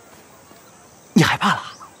你害怕了？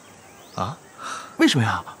啊？为什么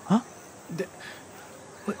呀？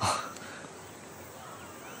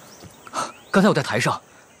刚才我在台上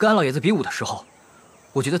跟安老爷子比武的时候，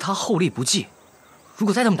我觉得他后力不济，如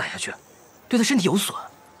果再这么打下去，对他身体有损。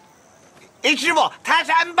师傅，他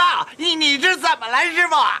是安豹，你这怎么了，师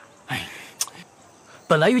傅？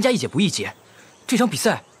本来冤家宜解不宜结，这场比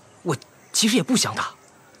赛我其实也不想打，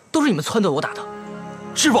都是你们撺掇我打的。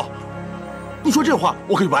师傅，你说这话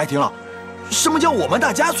我可就不爱听了。什么叫我们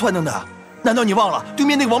大家撺掇的？难道你忘了对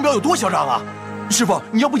面那个王彪有多嚣张啊？师傅，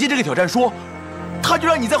你要不接这个挑战说，他就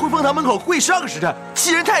让你在汇丰堂门口跪12个时辰，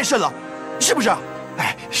欺人太甚了，是不是？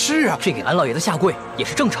哎，是啊，这给安老爷子下跪也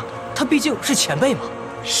是正常的，他毕竟是前辈嘛。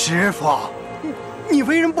师傅，你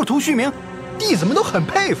为人不图虚名，弟子们都很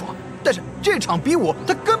佩服。但是这场比武，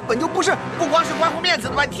他根本就不是，不光是关乎面子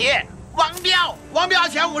的问题。王彪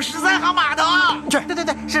前5 13号码头。对，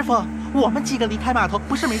师傅，我们几个离开码头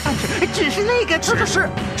不是没饭吃，只是那个这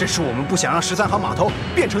是我们不想让13号码头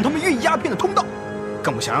变成他们运鸦片的通道，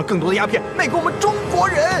更不想让更多的鸦片卖给我们中国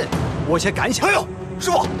人。我些感想。哎呦，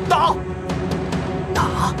师傅，打！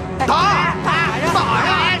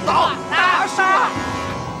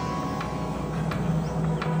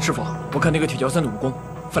师傅，我看那个铁桥3的武功，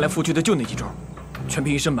翻来覆去的就那几招，全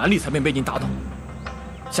凭一身蛮力才没被您打倒。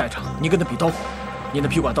下一场您跟他比刀法，您的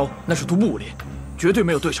劈挂刀那是徒步武林，绝对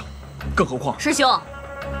没有对手。更何况师兄，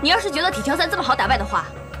你要是觉得铁桥3这么好打败的话，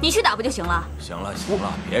你去打不就行了？行了，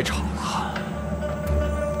别吵了。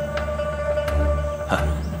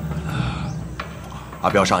阿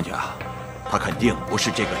彪上去啊，他肯定不是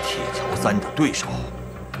这个铁桥3的对手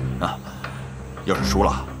啊。要是输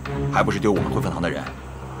了，还不是丢我们汇丰堂的人？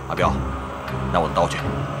阿彪，拿我的刀去，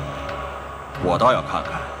我倒要看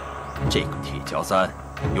看这个铁桥3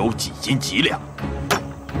有几斤几两。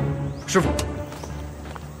师傅，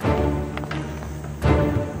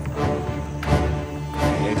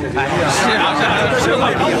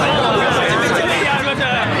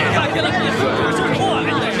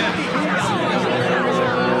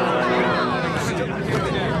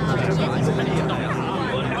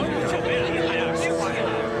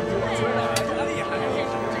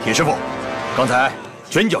铁师傅，刚才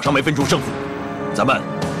拳脚上没分出胜负，咱们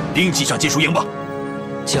兵器上计输赢吧。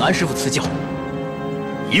请安师傅赐教。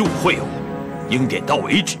以武会友，应点到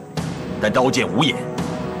为止，但刀剑无眼，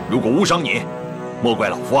如果误伤你，莫怪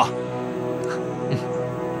老夫啊。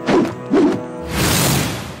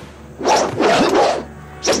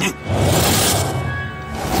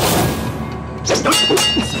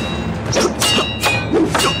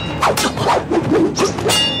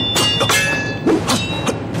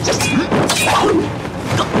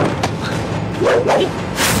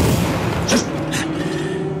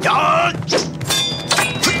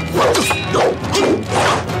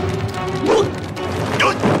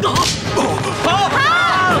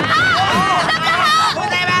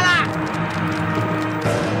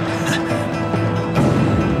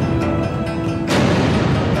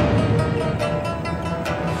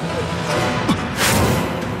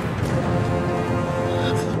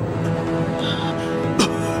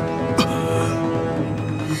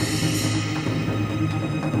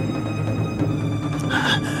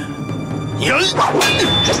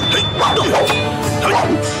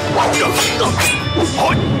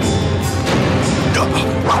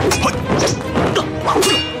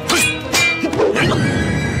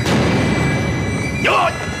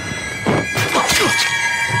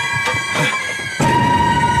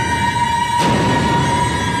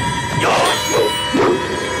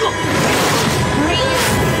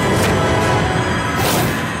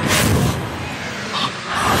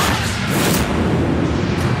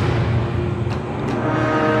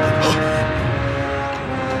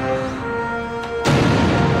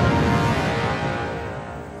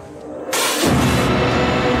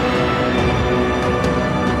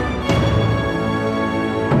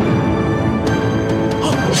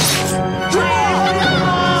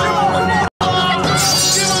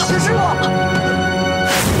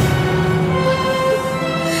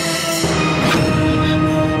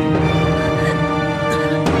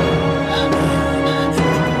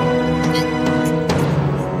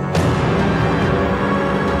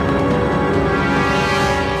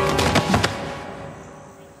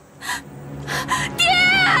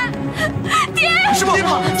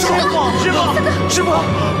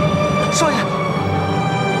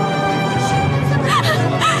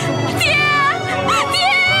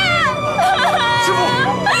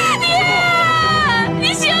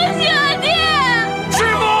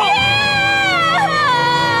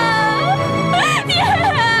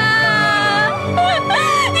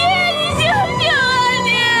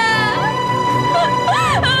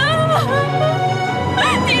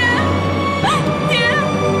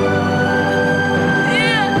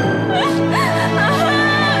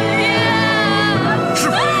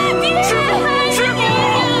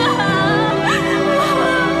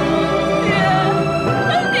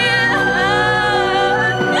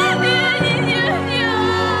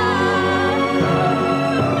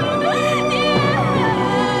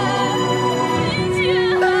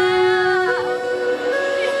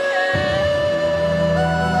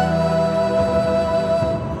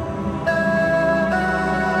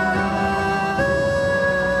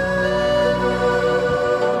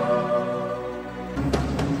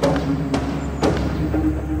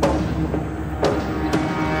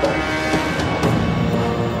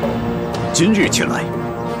今日前来，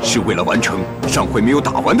是为了完成上回没有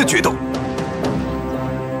打完的决斗。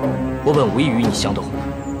我本无意与你相斗，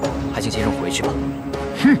还请先生回去吧。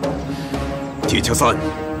哼，铁桥三，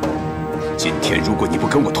今天如果你不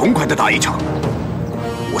跟我痛快的打一场，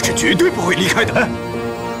我是绝对不会离开的。哎，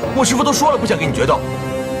我师父都说了不想跟你决斗，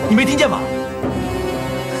你没听见吗？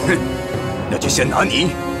哼，那就先拿你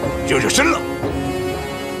热热身了。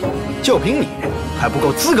就凭你还不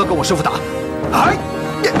够资格跟我师父打。哎！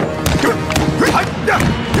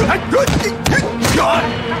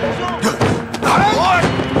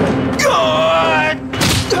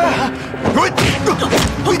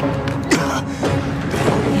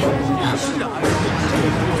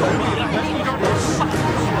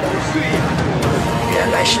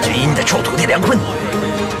原来是军英的臭徒弟梁坤，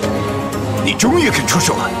你终于肯出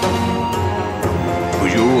手了。不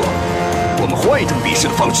如我们换一种比试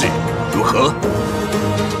的方式，如何？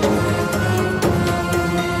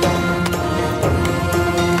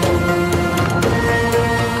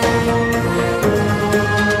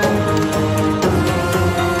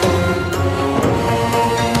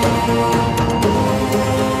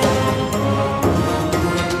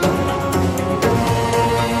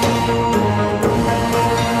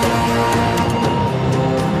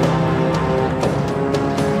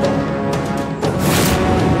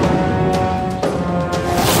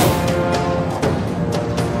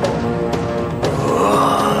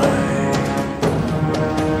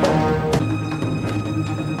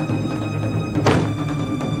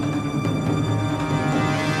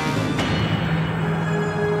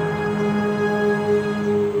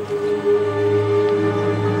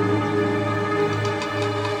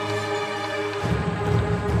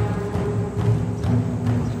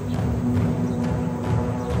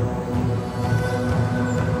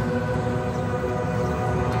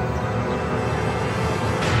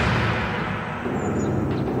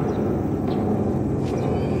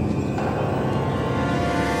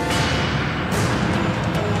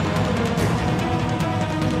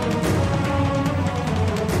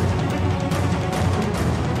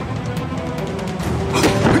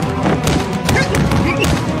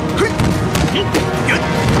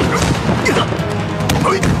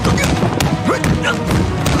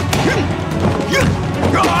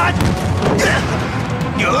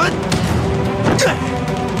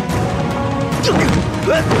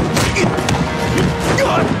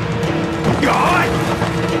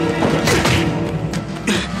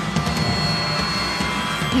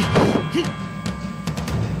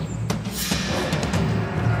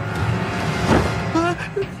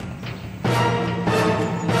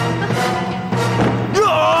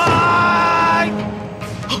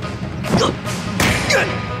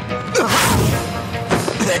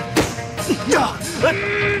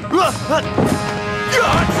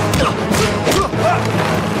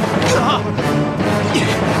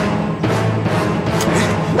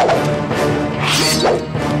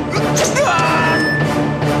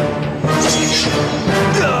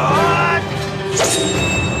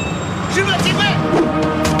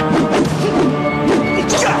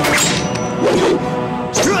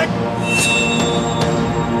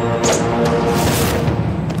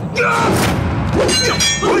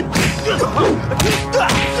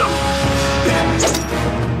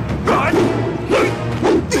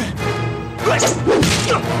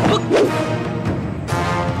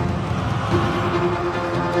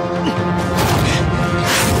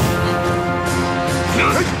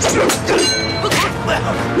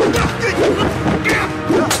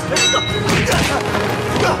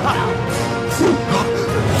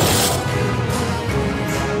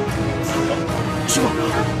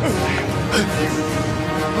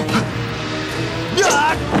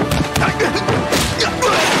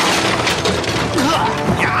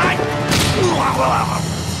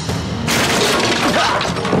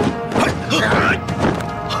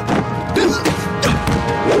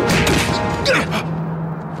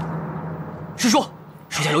师叔，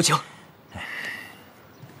属下有请。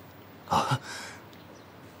啊，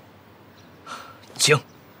请。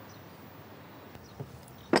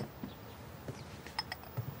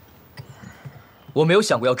我没有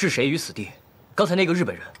想过要置谁于死地。刚才那个日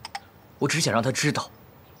本人，我只想让他知道，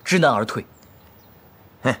知难而退。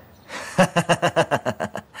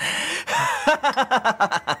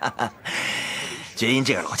绝音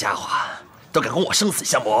这个老家伙都敢跟我生死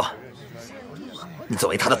相搏，你作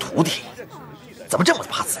为他的徒弟，怎么这么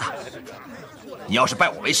怕死啊？你要是拜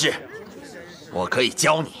我为师，我可以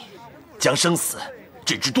教你将生死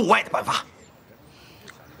置之度外的办法。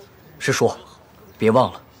师叔，别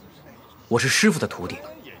忘了，我是师父的徒弟。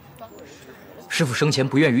师父生前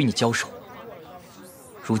不愿与你交手，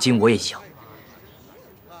如今我也一样。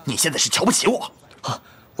你现在是瞧不起我？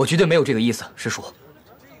我绝对没有这个意思，师叔。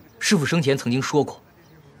师父生前曾经说过，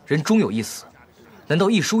人终有一死，难道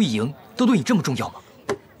一输一赢都对你这么重要吗？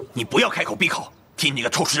你不要开口闭口，听你个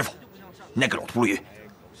臭师傅，那个老秃驴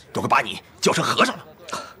都快把你叫成和尚了。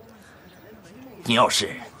你要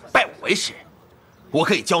是拜我为师，我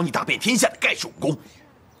可以教你打遍天下的盖世武功。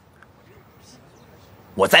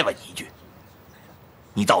我再问你一句，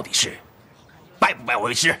你到底是拜不拜我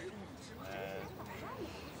为师？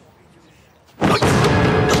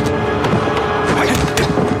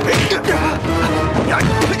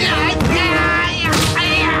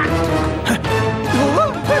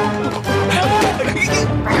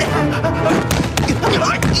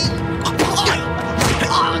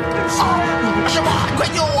师傅，快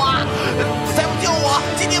救我！再不救我，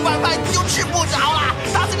今天晚饭就吃不着了！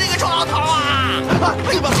打死这个臭老头啊！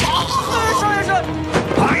少爷是。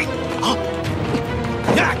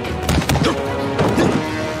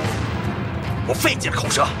我费尽了口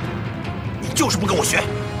舌，你就是不跟我学，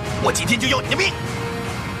我今天就要你的命！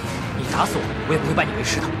你打死我，我也不会拜你为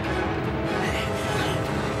师的。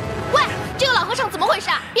喂，这个老和尚怎么回事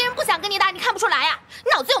啊？别人不想跟你打，你看不出来呀？你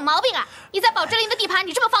脑子有毛病啊！你在宝芝林的地盘，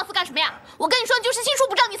你这么放肆干什么呀？我跟你说，你就是心术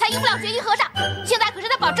不正，你才赢不了决一和尚。现在可是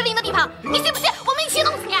在宝芝林的地盘，你信不信我们一起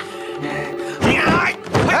弄死你？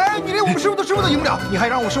哎，你连我们师傅的师傅都赢不了，你还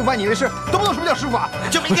让我师傅拜你为师，懂不懂什么叫师傅啊？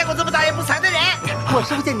就没见过这么大言不惭的人。我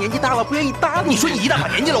师傅见年纪大了，不愿意搭理你说你一大把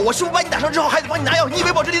年纪了，我师傅把你打伤之后还得帮你拿药，你以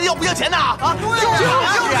为宝芝林的药不要钱呢？啊，就是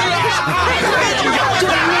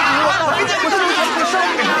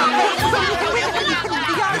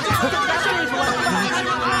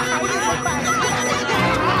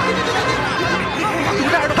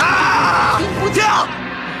不听！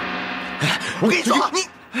我跟你说，你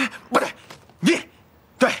不对，你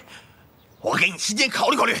对，我给你时间考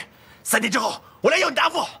虑考虑，3天之后我来要你答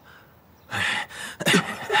复。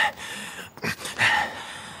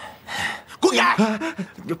滚开！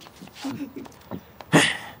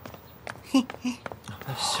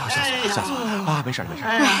下啊，没事没事。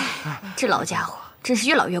这老家伙真是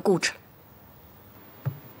越老越固执了。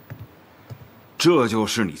这就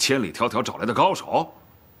是你千里迢迢找来的高手？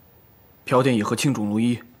朴电影和青冢如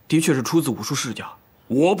一的确是出自武术世家。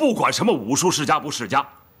我不管什么武术世家不世家，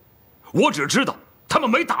我只知道他们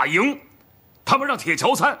没打赢，他们让铁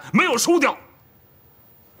桥参没有输掉。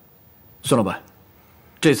孙老板，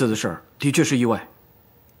这次的事儿的确是意外。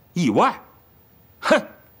意外？哼，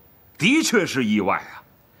的确是意外啊！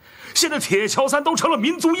现在铁桥参都成了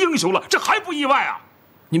民族英雄了，这还不意外啊？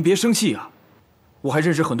您别生气啊，我还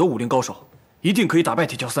认识很多武林高手，一定可以打败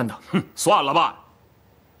铁桥参的。哼，算了吧。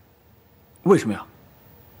为什么呀？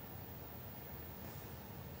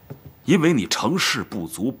因为你成事不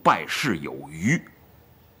足，败事有余。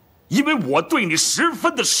因为我对你十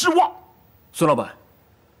分的失望。孙老板，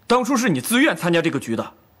当初是你自愿参加这个局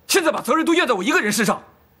的，现在把责任都怨在我一个人身上。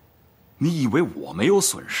你以为我没有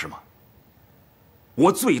损失吗？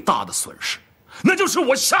我最大的损失，那就是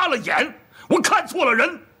我瞎了眼，我看错了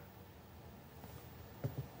人。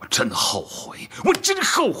我真后悔，我真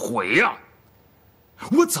后悔呀！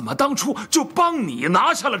我怎么当初就帮你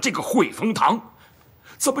拿下了这个汇丰堂？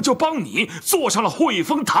怎么就帮你坐上了汇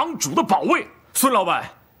丰堂主的宝位？孙老板，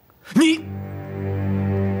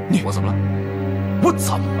我怎么了？我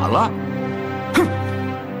怎么了？哼！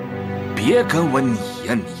别跟我你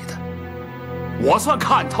呀你的，我算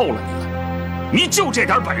看透了你了，你就这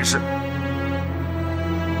点本事。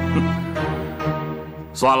哼！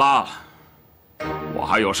算了，我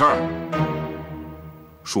还有事儿，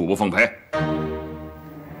恕不奉陪。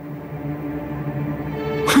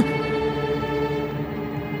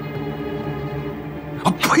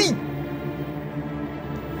啊呸！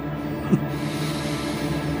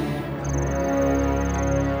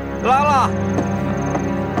来了。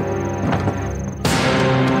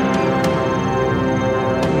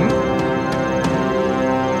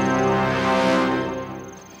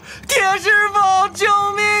铁师傅，救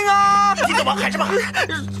命啊！你干嘛喊什么？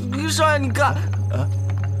少爷，你看。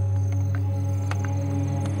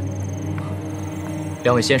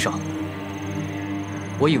两位先生，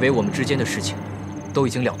我以为我们之间的事情都已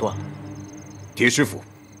经了断了。铁师傅，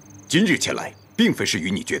今日前来并非是与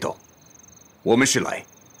你决斗，我们是来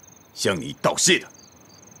向你道谢的，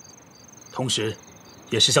同时，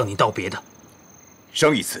也是向你道别的。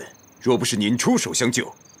上一次若不是您出手相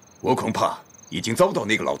救，我恐怕已经遭到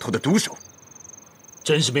那个老头的毒手。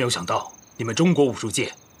真是没有想到，你们中国武术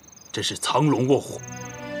界真是藏龙卧虎。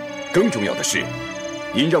更重要的是，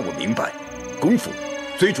您让我明白，功夫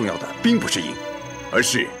最重要的并不是赢，而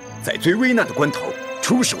是在最危难的关头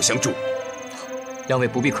出手相助。两位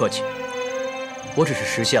不必客气，我只是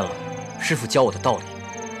实现了师父教我的道理，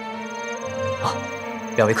啊，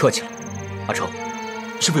两位客气了。阿成，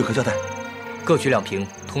师傅有何交代？各取2瓶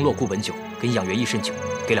通络固本酒跟养元益肾酒，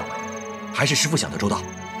给两位。还是师傅想得周到。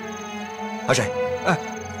阿水，哎，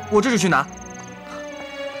我这就去拿。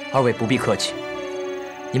二位不必客气，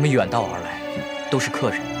你们远道而来，都是客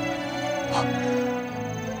人。啊，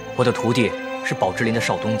我的徒弟是宝芝林的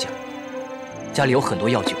少东家，家里有很多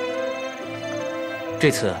药酒。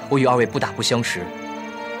这次我与二位不打不相识，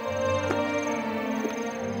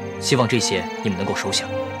希望这些你们能够收下。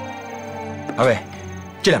二位，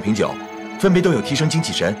这2瓶酒分别都有提升精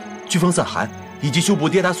气神、祛风散寒以及修补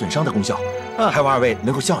跌打损伤的功效，还望二位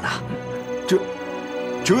能够笑纳。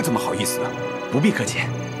这怎么好意思啊？不必客气。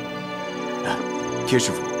铁师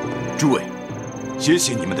傅，诸位，谢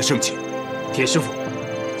谢你们的盛情。铁师傅，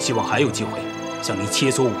希望还有机会向您切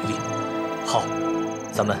磋武艺。好，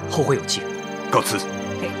咱们后会有期。告辞。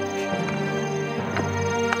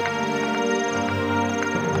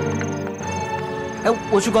哎，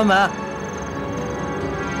我去关门。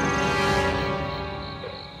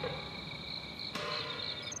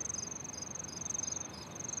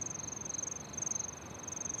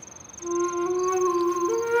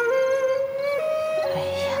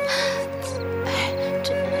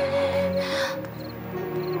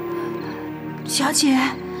小姐，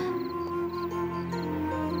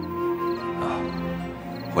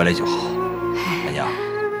回来就好。大娘，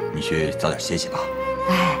你去早点歇息吧。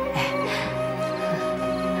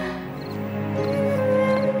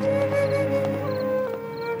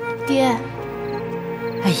爹，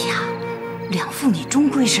哎呀，两父女终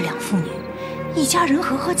归是两父女，一家人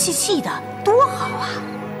和和气气的，多好啊！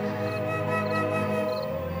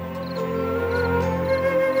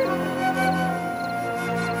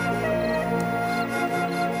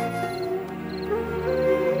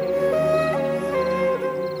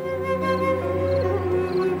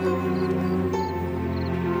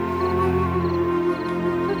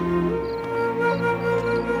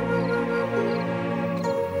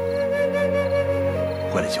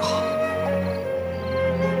回来就好。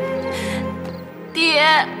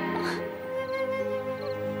爹，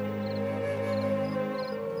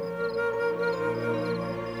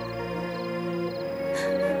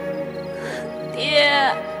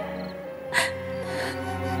爹，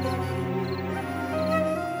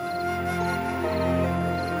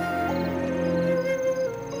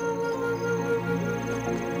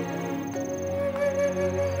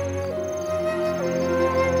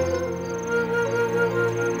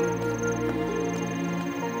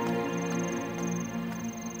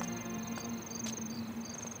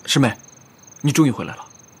师妹，你终于回来了。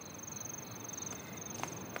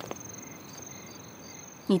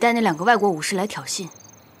你带那2个外国武士来挑衅，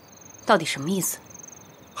到底什么意思？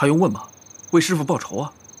还用问吗？为师傅报仇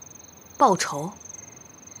啊！报仇？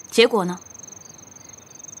结果呢？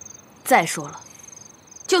再说了，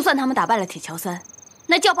就算他们打败了铁桥三，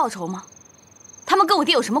那叫报仇吗？他们跟我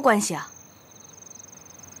爹有什么关系啊？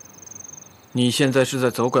你现在是在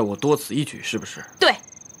责怪我多此一举，是不是？对，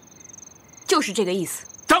就是这个意思。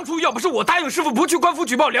当初要不是我答应师傅不去官府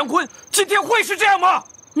举报梁坤，今天会是这样吗？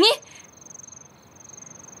你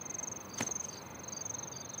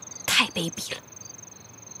太卑鄙了！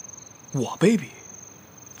我卑鄙？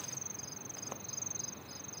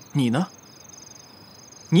你呢？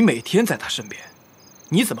你每天在他身边，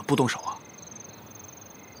你怎么不动手啊？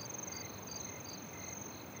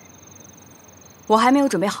我还没有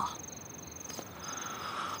准备好。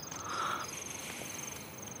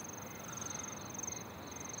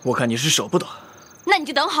我看你是舍不得。那你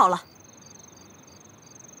就等好了，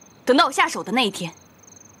等到我下手的那一天，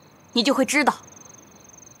你就会知道，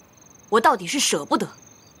我到底是舍不得，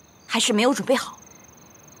还是没有准备好。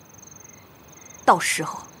到时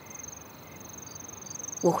候，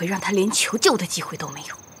我会让他连求救的机会都没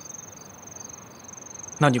有。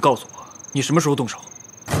那你告诉我，你什么时候动手？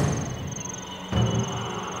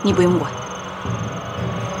你不用管。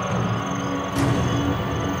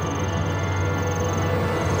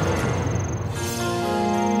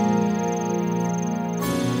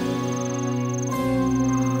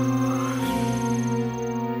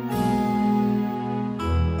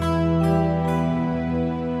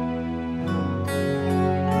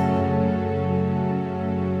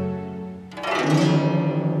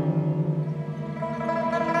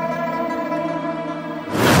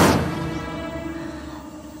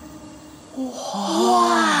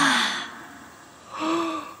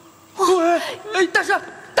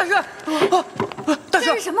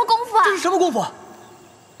这是什么功夫啊？这是什么功夫？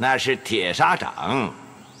那是铁砂掌。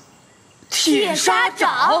铁砂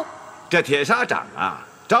掌？这铁砂掌啊，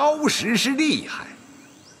着实是厉害。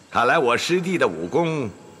看来我师弟的武功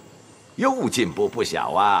又进步不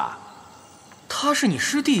小啊。他是你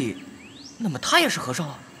师弟，那么他也是和尚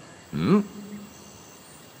啊？嗯，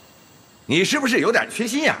你是不是有点缺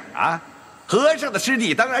心眼啊？和尚的师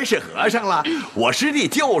弟当然是和尚了，我师弟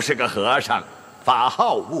就是个和尚，法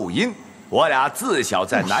号悟阴，我俩自小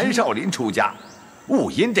在南少林出家。悟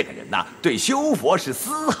阴这个人呐，对修佛是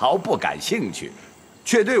丝毫不感兴趣，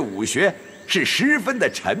却对武学是十分的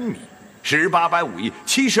沉迷。18般武艺、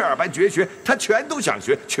72般绝学，他全都想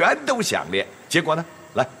学，全都想练。结果呢，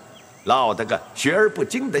落得个学而不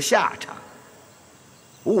精的下场。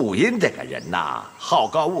悟阴这个人呐，好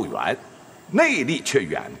高骛远，内力却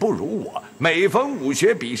远不如我。每逢武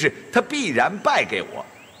学比试，他必然败给我，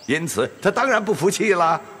因此他当然不服气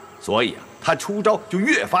了。所以啊，他出招就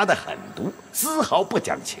越发的狠毒，丝毫不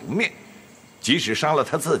讲情面，即使伤了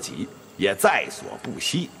他自己，也在所不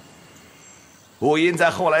惜。悟阴在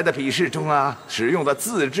后来的比试中啊，使用了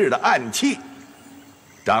自制的暗器，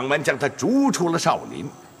掌门将他逐出了少林。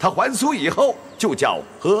他还俗以后，就叫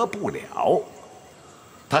和不了。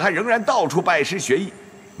他还仍然到处拜师学艺，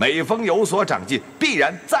每逢有所长进，必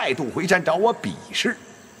然再度回山找我比试。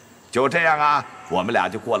就这样啊，我们俩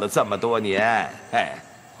就过了这么多年。哎，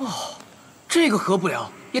哦，这个和不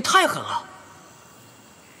了也太狠了。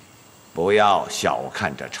不要小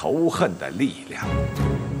看这仇恨的力量，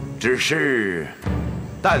只是，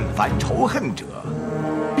但凡仇恨者，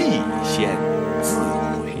必先自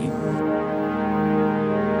毁。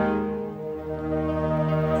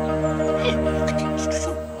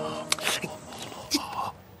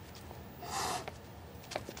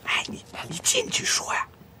哎，你进去说呀！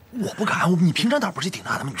我不敢，你平常倒不是挺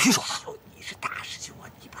大的吗？你去说。你是大师兄啊，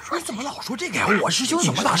你不说。你怎么老说这个呀？我师兄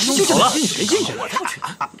怎么大师兄？好了，谁进去？我才去。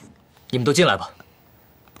你们都进来吧，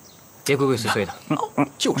别鬼鬼祟祟的。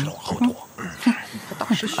就是往后躲。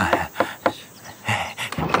大师兄。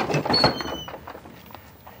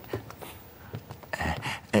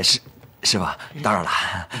师傅，打扰了。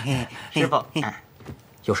师傅，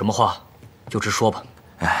有什么话就直说吧。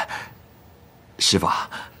师傅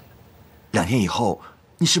，2天以后，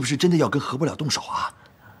你是不是真的要跟和不了动手啊？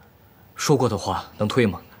说过的话能推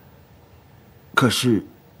吗？可是，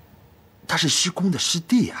他是师公的师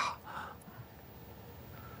弟啊。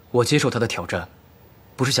我接受他的挑战，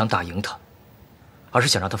不是想打赢他，而是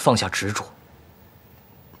想让他放下执着。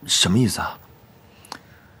什么意思啊？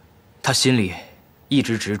他心里一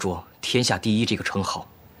直执着天下第一这个称号，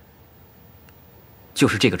就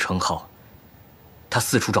是这个称号，他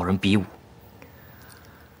四处找人比武，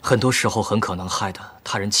很多时候很可能害得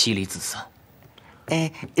他人妻离子散。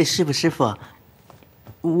哎，师傅，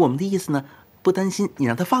我们的意思呢，不担心你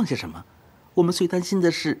让他放下什么，我们最担心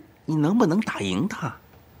的是你能不能打赢他。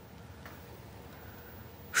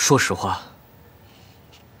说实话，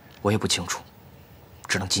我也不清楚，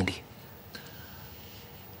只能尽力。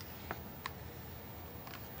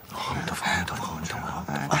阿弥陀佛，阿弥陀佛，阿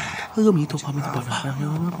弥陀佛，阿弥陀佛，阿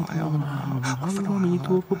弥陀佛，阿弥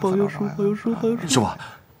陀佛，保佑师傅。师傅，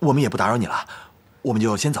我们也不打扰你了，我们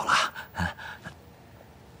就先走了。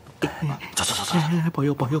走。保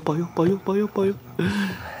佑。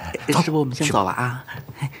师傅，我们先走了啊。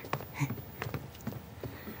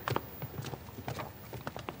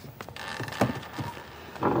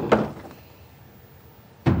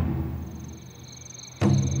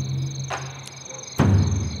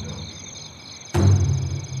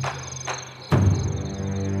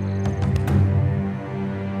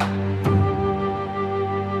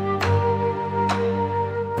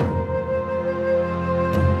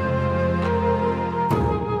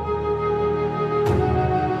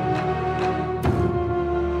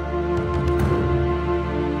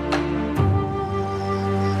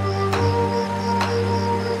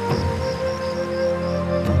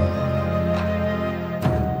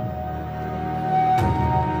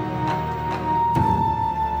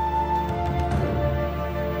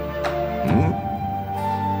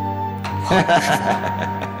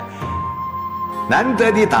难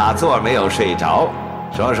得你打坐没有睡着，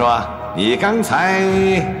说说你刚才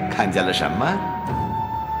看见了什么？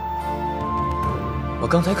我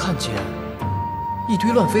刚才看见一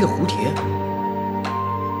堆乱飞的蝴蝶，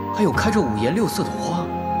还有开着5颜6色的花。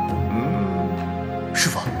师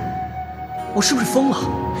傅，我是不是疯了？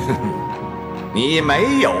你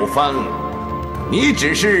没有疯，你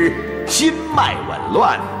只是心脉紊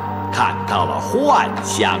乱，看到了幻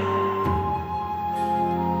象。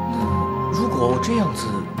如果我这样子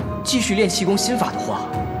继续练气功心法的话，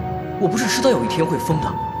我不是迟早有一天会疯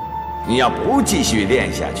的。你要不继续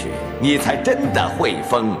练下去，你才真的会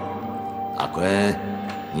疯。阿坤，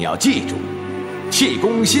你要记住，气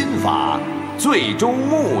功心法最终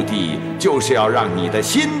目的就是要让你的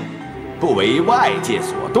心不为外界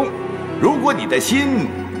所动。如果你的心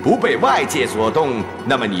不被外界所动，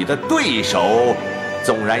那么你的对手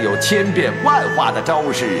纵然有千变万化的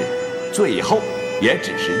招式，最后也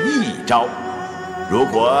只是一招。如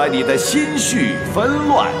果你的心绪纷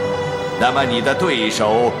乱，那么你的对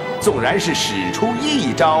手纵然是使出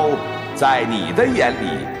一招，在你的眼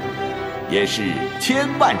里也是千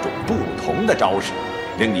万种不同的招式，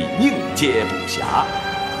令你应接不暇。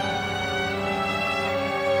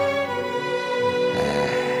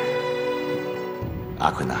阿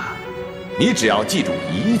坤呐，你只要记住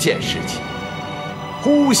一件事情：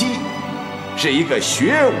呼吸是一个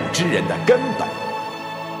学武之人的根本。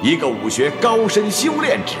一个武学高深修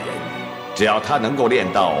炼之人，只要他能够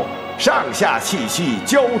练到上下气息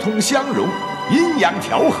交通相融、阴阳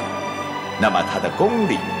调和，那么他的功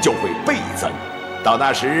力就会倍增。到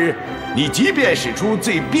那时，你即便使出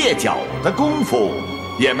最蹩脚的功夫，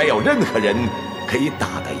也没有任何人可以打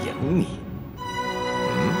得赢你。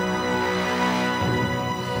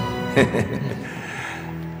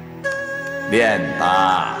练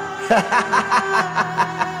吧！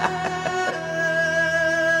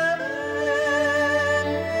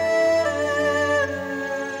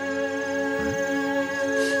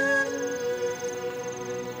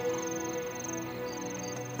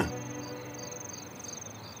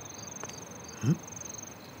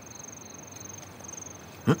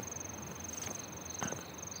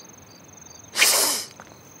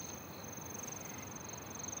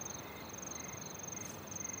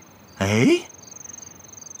哎，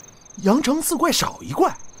阳城4怪少一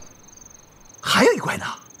怪，还有一怪呢。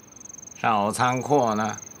少仓库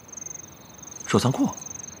呢？守仓库？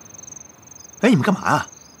哎，你们干嘛啊？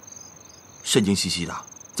神经兮兮的，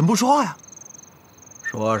怎么不说话呀？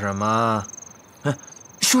说什么？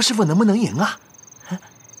说师傅能不能赢啊？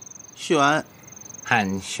悬，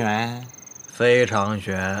很悬，非常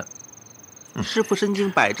悬。师傅身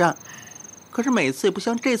经百战，可是每次也不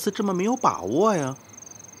像这次这么没有把握呀。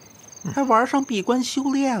还玩上闭关修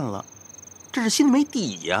炼了，这是心里没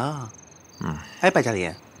底呀。哎，白嘉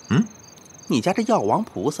林，你家这药王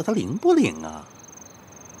菩萨他灵不灵啊？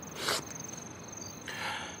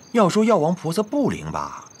要说药王菩萨不灵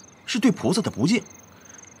吧，是对菩萨的不敬。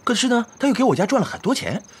可是呢，他又给我家赚了很多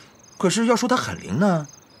钱。可是要说他很灵呢，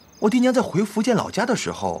我爹娘在回福建老家的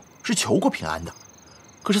时候是求过平安的，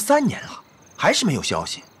可是3年了，还是没有消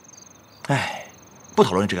息。哎，不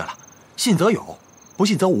讨论这个了，信则有，不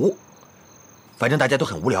信则无。反正大家都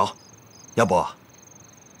很无聊，要不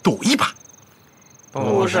赌一把？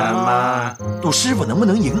赌什么？赌师傅能不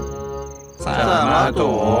能赢？怎么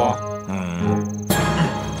赌？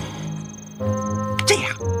这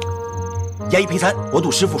样，押1赔3，我赌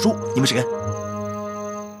师傅输，你们谁跟？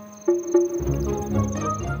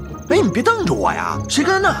哎，你们别瞪着我呀！谁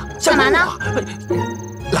跟呢？干嘛呢？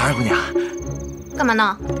老二姑娘，干嘛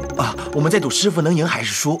呢？啊，我们在赌师傅能赢还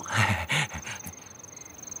是输。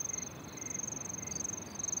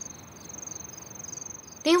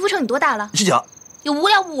林福成，你多大了？19。有无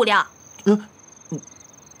聊不无聊？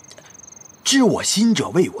知我心者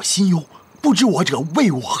为我心忧，不知我者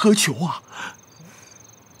为我何求啊！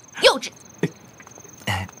幼稚！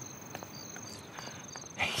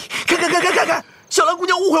看，小兰姑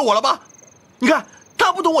娘误会我了吧？你看，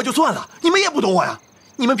她不懂我就算了，你们也不懂我呀！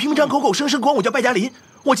你们平常口口声声管我叫败家林，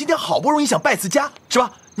我今天好不容易想败次家，是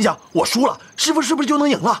吧？你想我输了，师傅是不是就能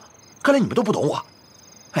赢了？看来你们都不懂我。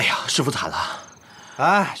哎呀，师傅惨了！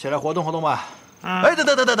哎，先来活动活动吧。哎，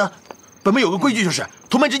等，本门有个规矩，就是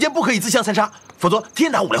同门之间不可以自相残杀，否则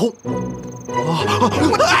天打5雷轰。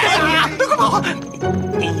哎呀，快跑！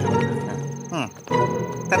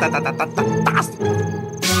打死！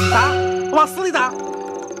打！往死里打！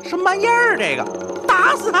什么玩意儿？这个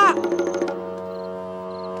打死他！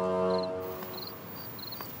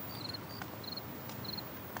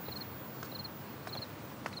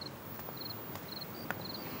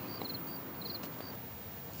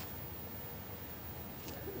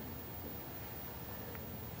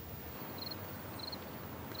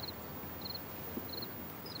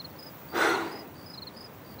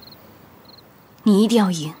你一定要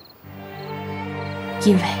赢，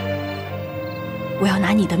因为我要拿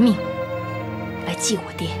你的命来祭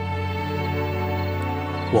我爹。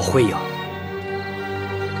我会赢，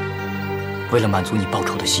为了满足你报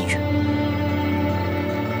仇的心愿。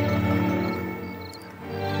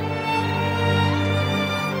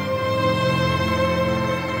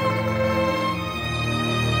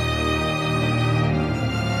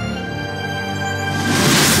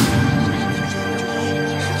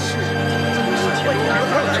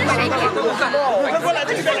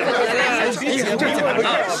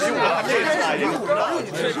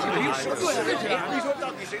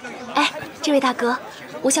哎，这位大哥，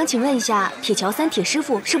我想请问一下，铁桥三铁师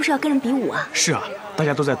傅是不是要跟人比武啊？是啊，大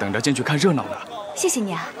家都在等着进去看热闹呢。谢谢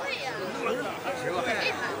你啊。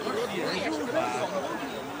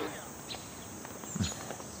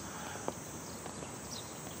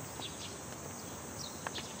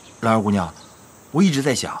兰儿姑娘，我一直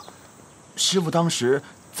在想，师傅当时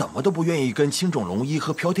怎么都不愿意跟青冢龙一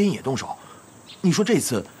和朴天野动手。你说这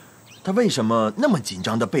次，他为什么那么紧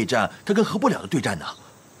张的备战他跟何不了的对战呢？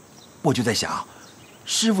我就在想，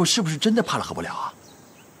师傅是不是真的怕了何不了啊？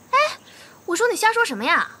哎，我说你瞎说什么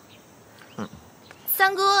呀？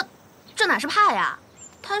三哥，这哪是怕呀？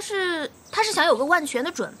他是想有个万全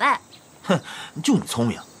的准备。哼，就你聪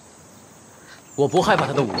明。我不害怕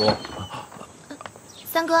他的武功。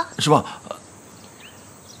三哥，师傅，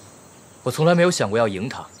我从来没有想过要赢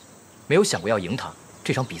他，没有想过要赢他，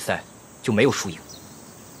这场比赛就没有输赢。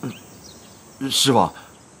师傅，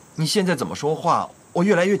你现在怎么说话，我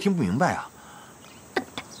越来越听不明白啊。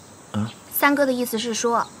三哥的意思是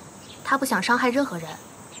说，他不想伤害任何人。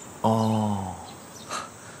哦，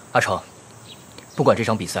阿成，不管这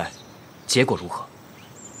场比赛结果如何，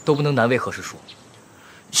都不能难为何师叔。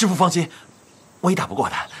师傅放心，我也打不过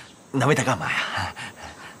他，难为他干嘛呀？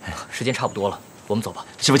时间差不多了，我们走吧。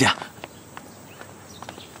师傅请。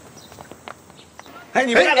哎，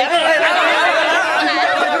你们来！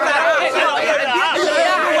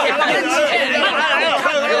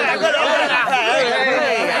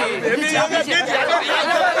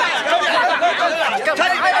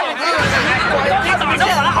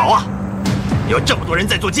好啊，有这么多人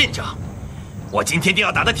在做见证，我今天定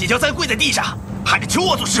要打得铁桥三跪在地上，喊着求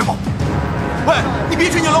我做师傅。喂，你别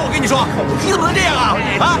吹牛了，我跟你说，你怎么能这样啊？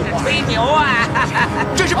啊，吹牛啊！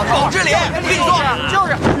这是保之脸，我跟你说，就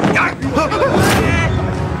是。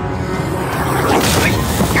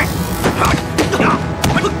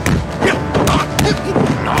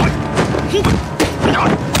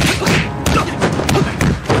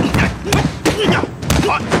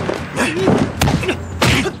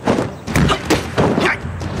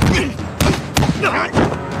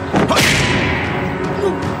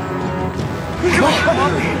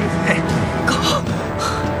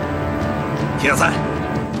铁桥三，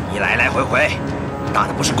你来来回回打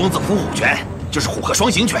的不是公子伏虎拳，就是虎鹤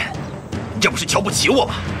双形拳，你这不是瞧不起我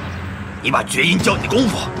吗？你把绝音教你的功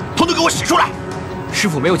夫统统给我使出来！师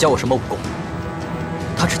傅没有教我什么武功，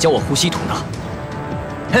他只教我呼吸吐纳。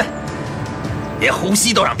哼，连呼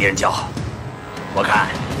吸都让别人教，我看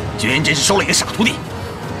绝音真是收了一个傻徒弟。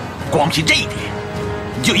光凭这一点，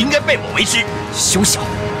你就应该拜我为师。休想！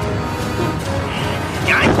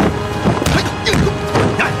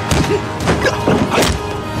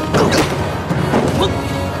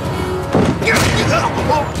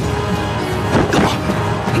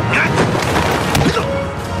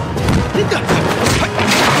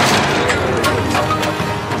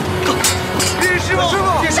师傅，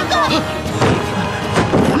上课！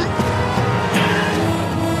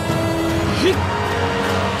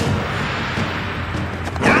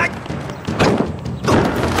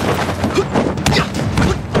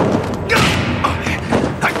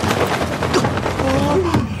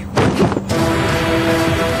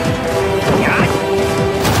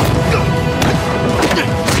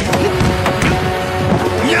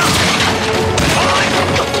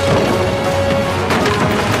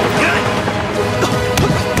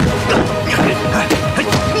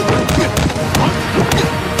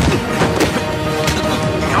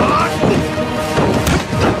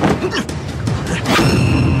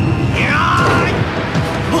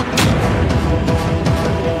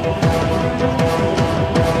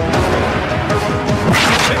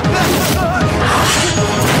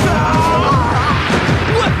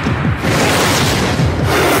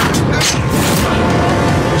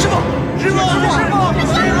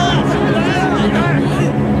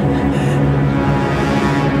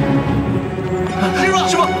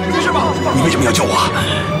你为什么要救我？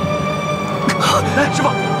来，师傅。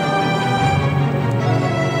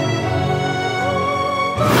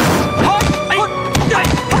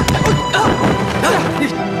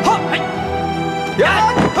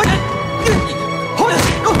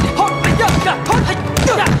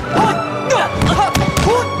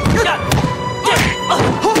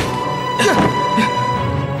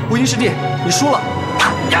无云师弟，你输了。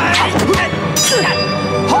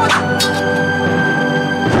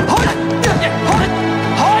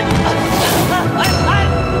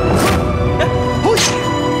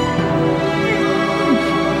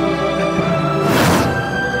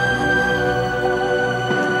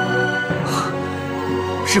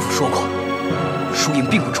师傅说过，输赢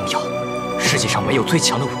并不重要，世界没有最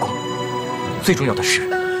强的武功，最重要的是，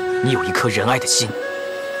你有一颗仁爱的心。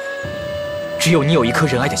只有你有一颗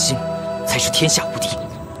仁爱的心，才是天下无敌。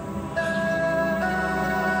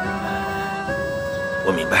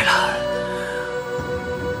我明白了，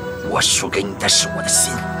我输给你的是我的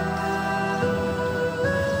心。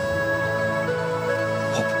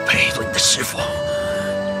我不配做你的师傅。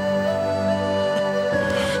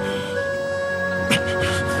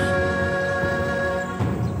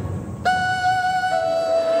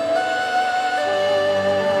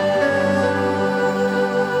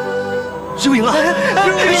师傅赢了！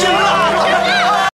师傅赢